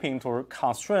clipping to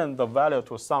constrain the value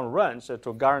to some range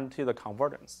to guarantee the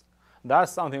convergence.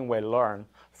 That's something we learn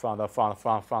from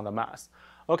the math.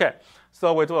 Okay,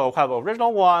 so we have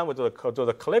original one. We do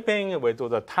the clipping. We do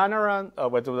the tannerize.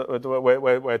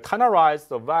 We tannerize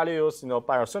the values.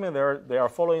 By assuming they are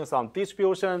following some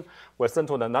distribution. We send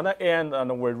to another end,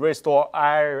 and we restore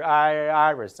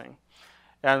everything.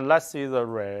 And let's see the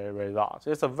results.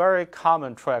 It's a very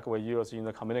common trick we use in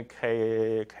the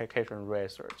communication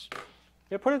research.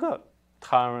 It's pretty good.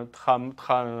 Times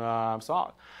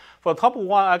out. For top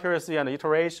 1 accuracy and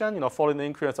iteration, following the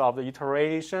increase of the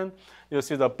iteration, you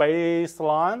see the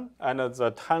baseline and the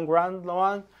 10 grand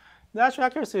one. The actual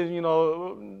accuracy is,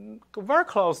 very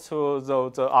close to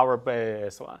our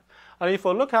baseline. And if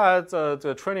you look at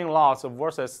the training loss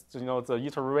versus, the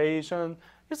iteration,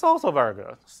 it's also very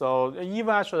good. So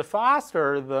even actually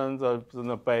faster than the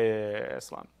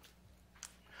baseline.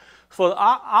 For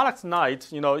Alex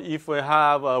Knight, if we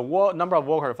have a number of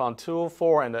workers from 2,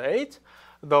 4, and 8,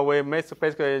 though we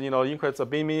basically, increase the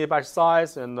BME batch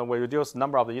size and we reduce the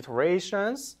number of the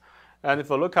iterations. And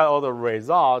if you look at all the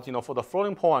results, for the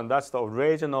floating point, that's the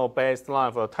original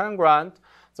baseline for 10 grand.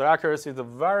 The accuracy is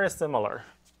very similar.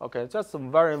 Okay, just a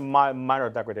very minor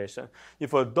degradation.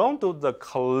 If you don't do the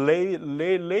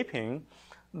clipping,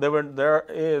 there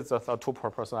is a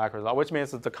 2% accuracy, which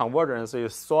means that the convergence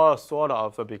is sort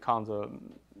of becomes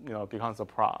a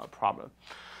problem.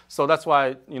 So that's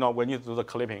why we need to do the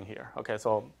clipping here. Okay,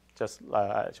 so just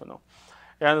let you know.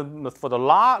 And for the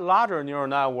larger neural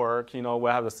network, we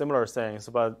have the similar things,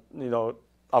 but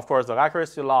of course the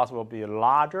accuracy loss will be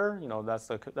larger. That's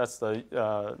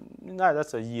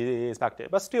expected,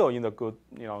 but still in the good,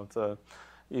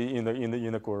 in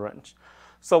the good range.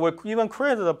 So we even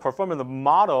created a performance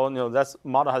model. That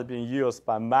model has been used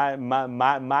by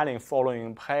many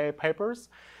following papers.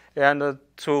 And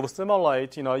to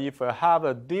simulate, if we have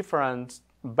a different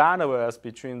bandwidth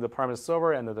between the parameter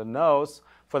server and the nodes,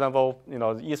 for example,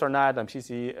 Ethernet and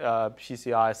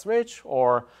PCI switch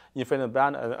or infinite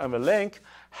band and link,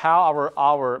 how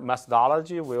our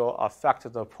methodology will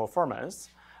affect the performance.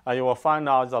 You will find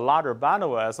out the larger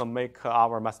bandwidth will make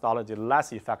our methodology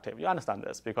less effective. You understand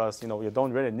this because you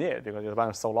don't really need it because the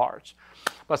bandwidth is so large.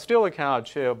 But still, we can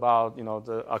achieve about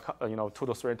 2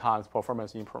 to 3 times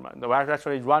performance improvement. We're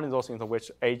actually running those things with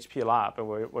HP Lab, and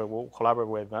we will collaborate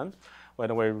with them.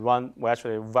 When we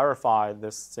actually verify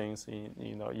these things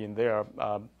in their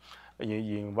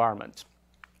environment.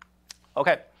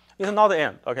 Okay. It's not the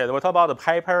end. Okay, we talk about the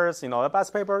papers. The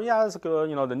best paper, yeah, it's good.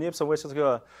 The NIPS, which is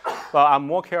good, but I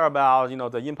more care about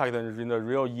the impact in the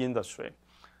real industry.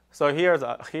 So here are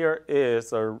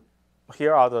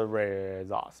the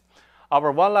results.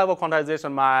 Our one-level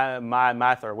quantization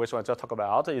method, which I just talked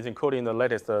about, is including the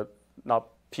latest, not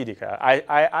PDK,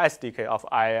 SDK of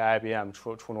IBM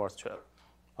True North chip.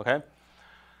 Okay.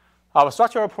 Our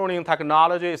structural pruning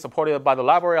technology is supported by the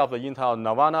library of the Intel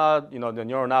Nirvana, the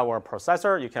neural network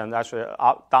processor. You can actually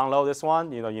download this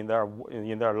one, in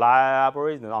their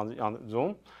library on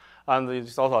Zoom. And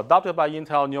it's also adopted by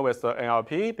Intel newest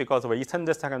NLP because we extend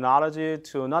this technology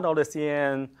to not only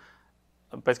CN,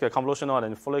 basically convolutional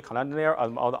and fully collinear,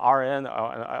 or the RN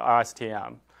or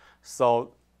RSTM.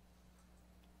 So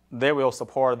they will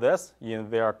support this in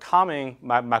their coming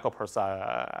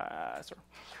microprocessor.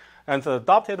 And it's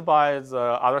adopted by the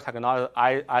other technology,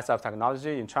 SF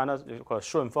technology in China, it's called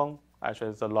Shunfeng.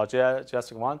 Actually, it's the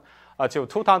logistic one. To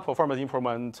 2 times performance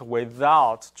improvement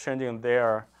without changing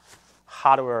their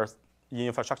hardware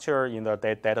infrastructure in the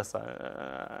data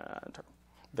center.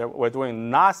 We're doing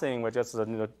nothing. We just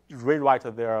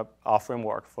rewrite their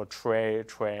framework for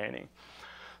training.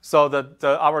 So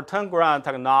our 10 grand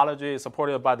technology is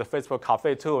supported by the Facebook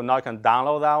Cafe tool. Now you can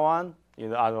download that one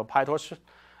in the PyTorch.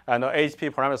 And the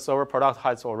HP parameter server product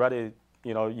has already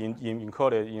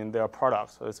included in their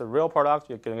product. So it's a real product.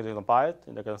 You're going to buy it,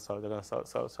 and they're going to sell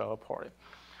for it.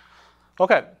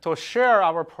 Okay, to share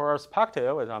our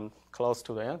perspective, as I'm close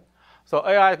to the end. So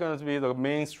AI is going to be the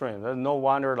mainstream. There's no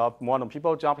wonder that more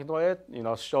people jump into it.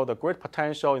 Show the great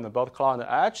potential in both cloud and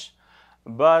the edge.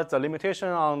 But the limitation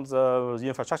on the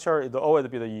infrastructure is always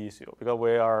be the issue because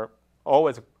we are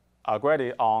always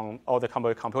graded on all the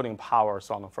computing powers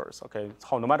on the first. Okay,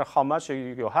 so no matter how much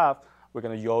you have, we're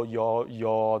going to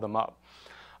yaw them up.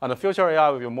 And the future AI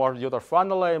will be more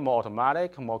user-friendly, more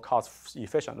automatic, more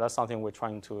cost-efficient. That's something we're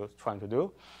trying to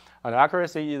do. And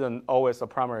accuracy isn't always the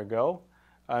primary goal.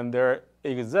 And there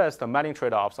exist many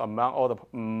trade-offs among all the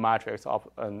metrics of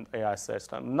an AI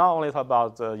system. Not only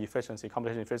about the efficiency,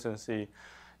 computation efficiency,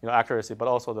 accuracy, but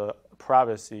also the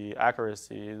privacy,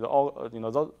 accuracy,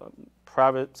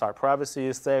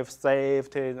 privacy,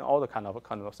 safety, and all the kind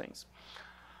of things.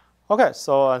 Okay,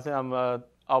 so I think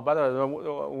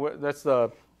that's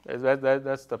the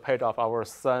page of our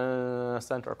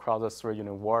center across the 3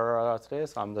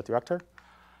 universities. I'm the director,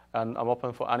 and I'm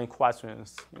open for any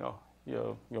questions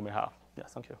you may have. Yeah,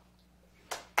 thank you.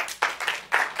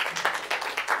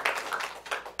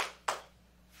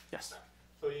 Yes.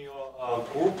 So in your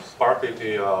group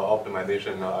sparsity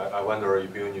optimization, I wonder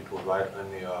if you need to write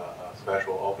any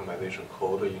special optimization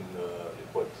code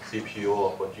for CPU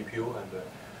or for GPU, and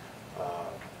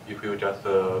if you just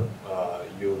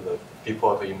use the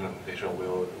default implementation,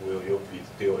 will you be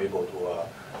still able to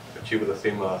achieve the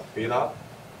same speed up?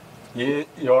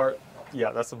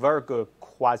 Yeah, that's a very good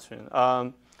question.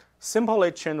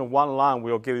 Simply change one line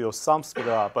will give you some speed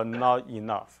up, but not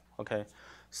enough. Okay,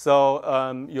 so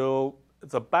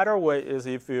the better way is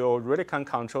if you really can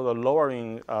control the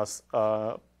lowering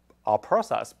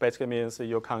process. Basically means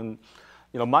you can,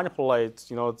 manipulate,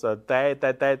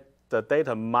 the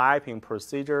data mapping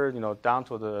procedure, down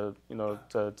to the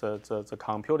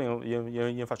computing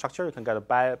infrastructure. You can get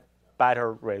a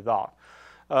better result.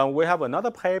 We have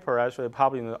another paper actually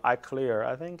published in iClear,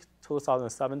 I think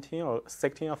 2017 or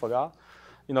 16, I forgot.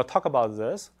 Talk about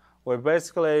this. We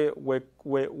basically we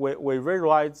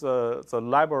rewrite the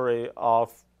library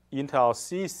of Intel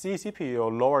CPU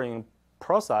lowering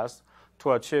process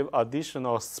to achieve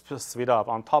additional speed up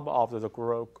on top of the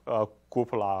group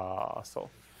law. So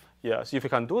yes, if you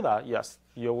can do that, yes,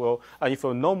 you will. And if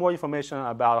you know more information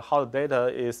about how the data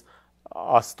is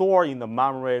stored in the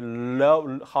memory,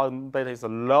 how data is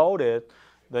loaded,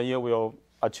 then you will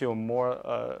achieve more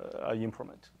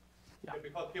improvement. Yeah.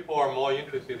 Because people are more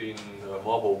interested in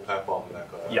mobile platform,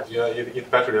 yes.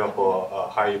 Especially for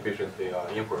high efficiency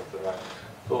inference, right?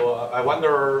 So I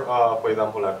wonder, for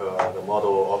example, the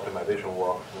model optimization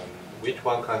work, which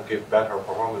one can give better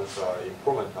performance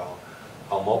improvement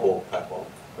on mobile platform?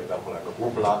 For example, like a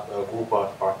group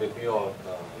sparsity or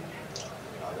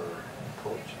other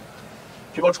approach.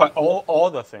 People try all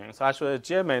the things. Actually,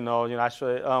 Jim may know.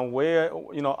 I'm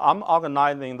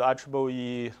organizing the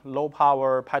IEEE low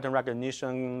power pattern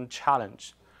recognition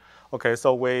challenge. Okay,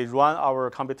 so we run our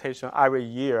competition every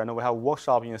year, and we have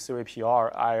workshop in series PR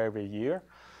every year.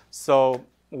 So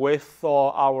we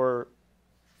thought our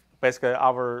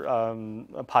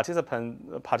participants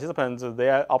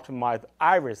they optimize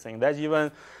everything. There's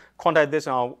even quantization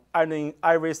of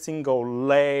every single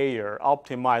layer,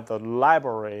 optimize the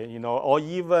library, or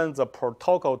even the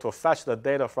protocol to fetch the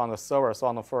data from the servers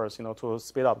on the first, to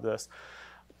speed up this.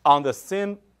 On the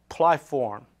same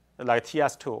platform, like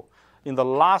TS2, in the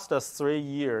last 3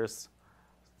 years,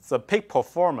 the peak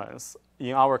performance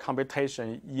in our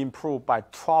computation improved by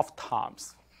 12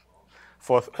 times,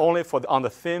 on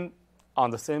the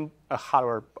same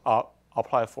hardware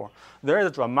platform. There is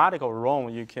a dramatic room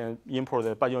you can improve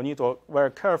it, but you need to very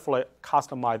carefully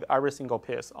customize every single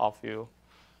piece of your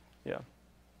design.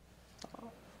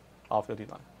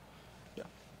 Yeah.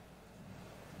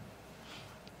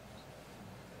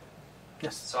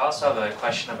 Yes. So I also have a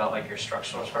question about your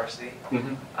structural sparsity.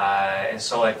 Mm-hmm. And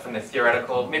so from the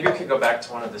theoretical, maybe we could go back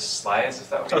to one of the slides if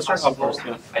that would be possible. Of course,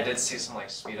 yeah. I did see some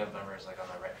speed up numbers on the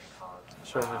right-hand column.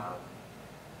 Sure.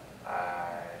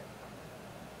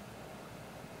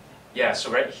 Yeah,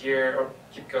 so right here, or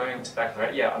keep going to back to the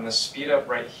right. Yeah, on the speed up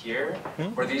right here,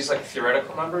 were these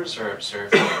theoretical numbers or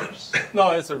observed numbers?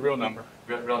 No, it's a real number.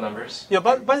 Real numbers? Yeah,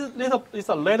 but it's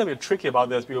a little bit tricky about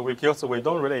this because we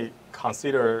don't really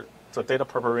consider the data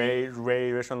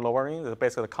preparation lowering. It's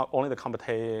basically only the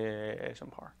computation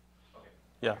part. Okay.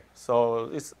 Yeah, so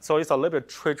it's a little bit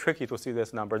tricky to see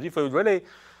this number. If we really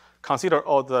consider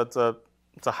all the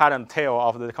head and tail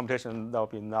of the computation, that would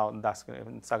be not that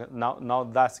significant.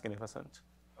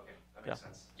 Okay. That makes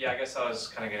sense. Yeah, I guess I was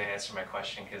kind of going to answer my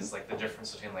question because like the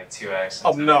difference between like 2x and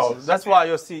Oh 10x no, is that's why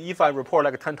you see if I report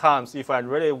like 10 times, if I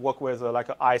really work with like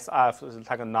ISF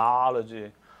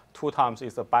technology, 2 times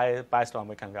is the best one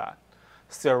we can get.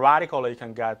 Theoretically, you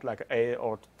can get like 8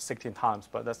 or 16 times,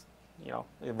 but that's,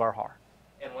 it's very hard.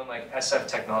 And when like SF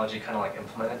technology kind of like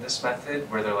implemented this method,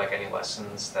 were there like any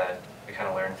lessons that we kind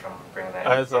of learned from bringing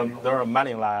that in? There are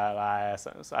many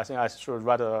lessons. I think I should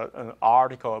write an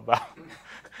article about.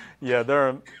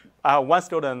 I have one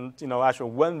student,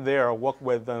 actually went there, worked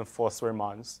with them for 3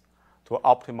 months to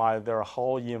optimize their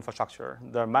whole infrastructure.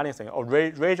 There are many things.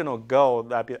 Original goal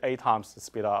that be 8 times to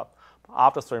speed up.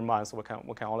 After 3 months, we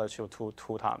can only achieve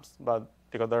two times. But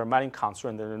because there are many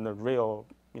constraints in the real,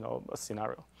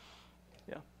 scenario.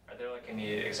 Yeah. Are there like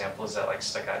any examples that like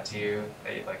stuck out to you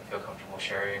that you like feel comfortable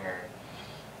sharing or?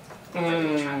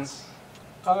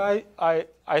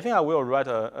 I think I will write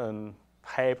a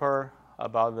paper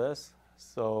about this.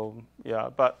 So yeah,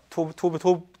 but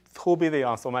too busy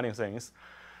on so many things.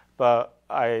 But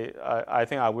I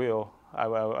think I will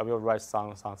write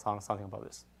something about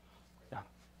this. Yeah.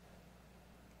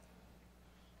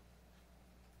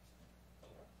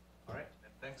 All right.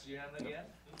 Thanks, Yan, again.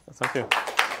 Thank you.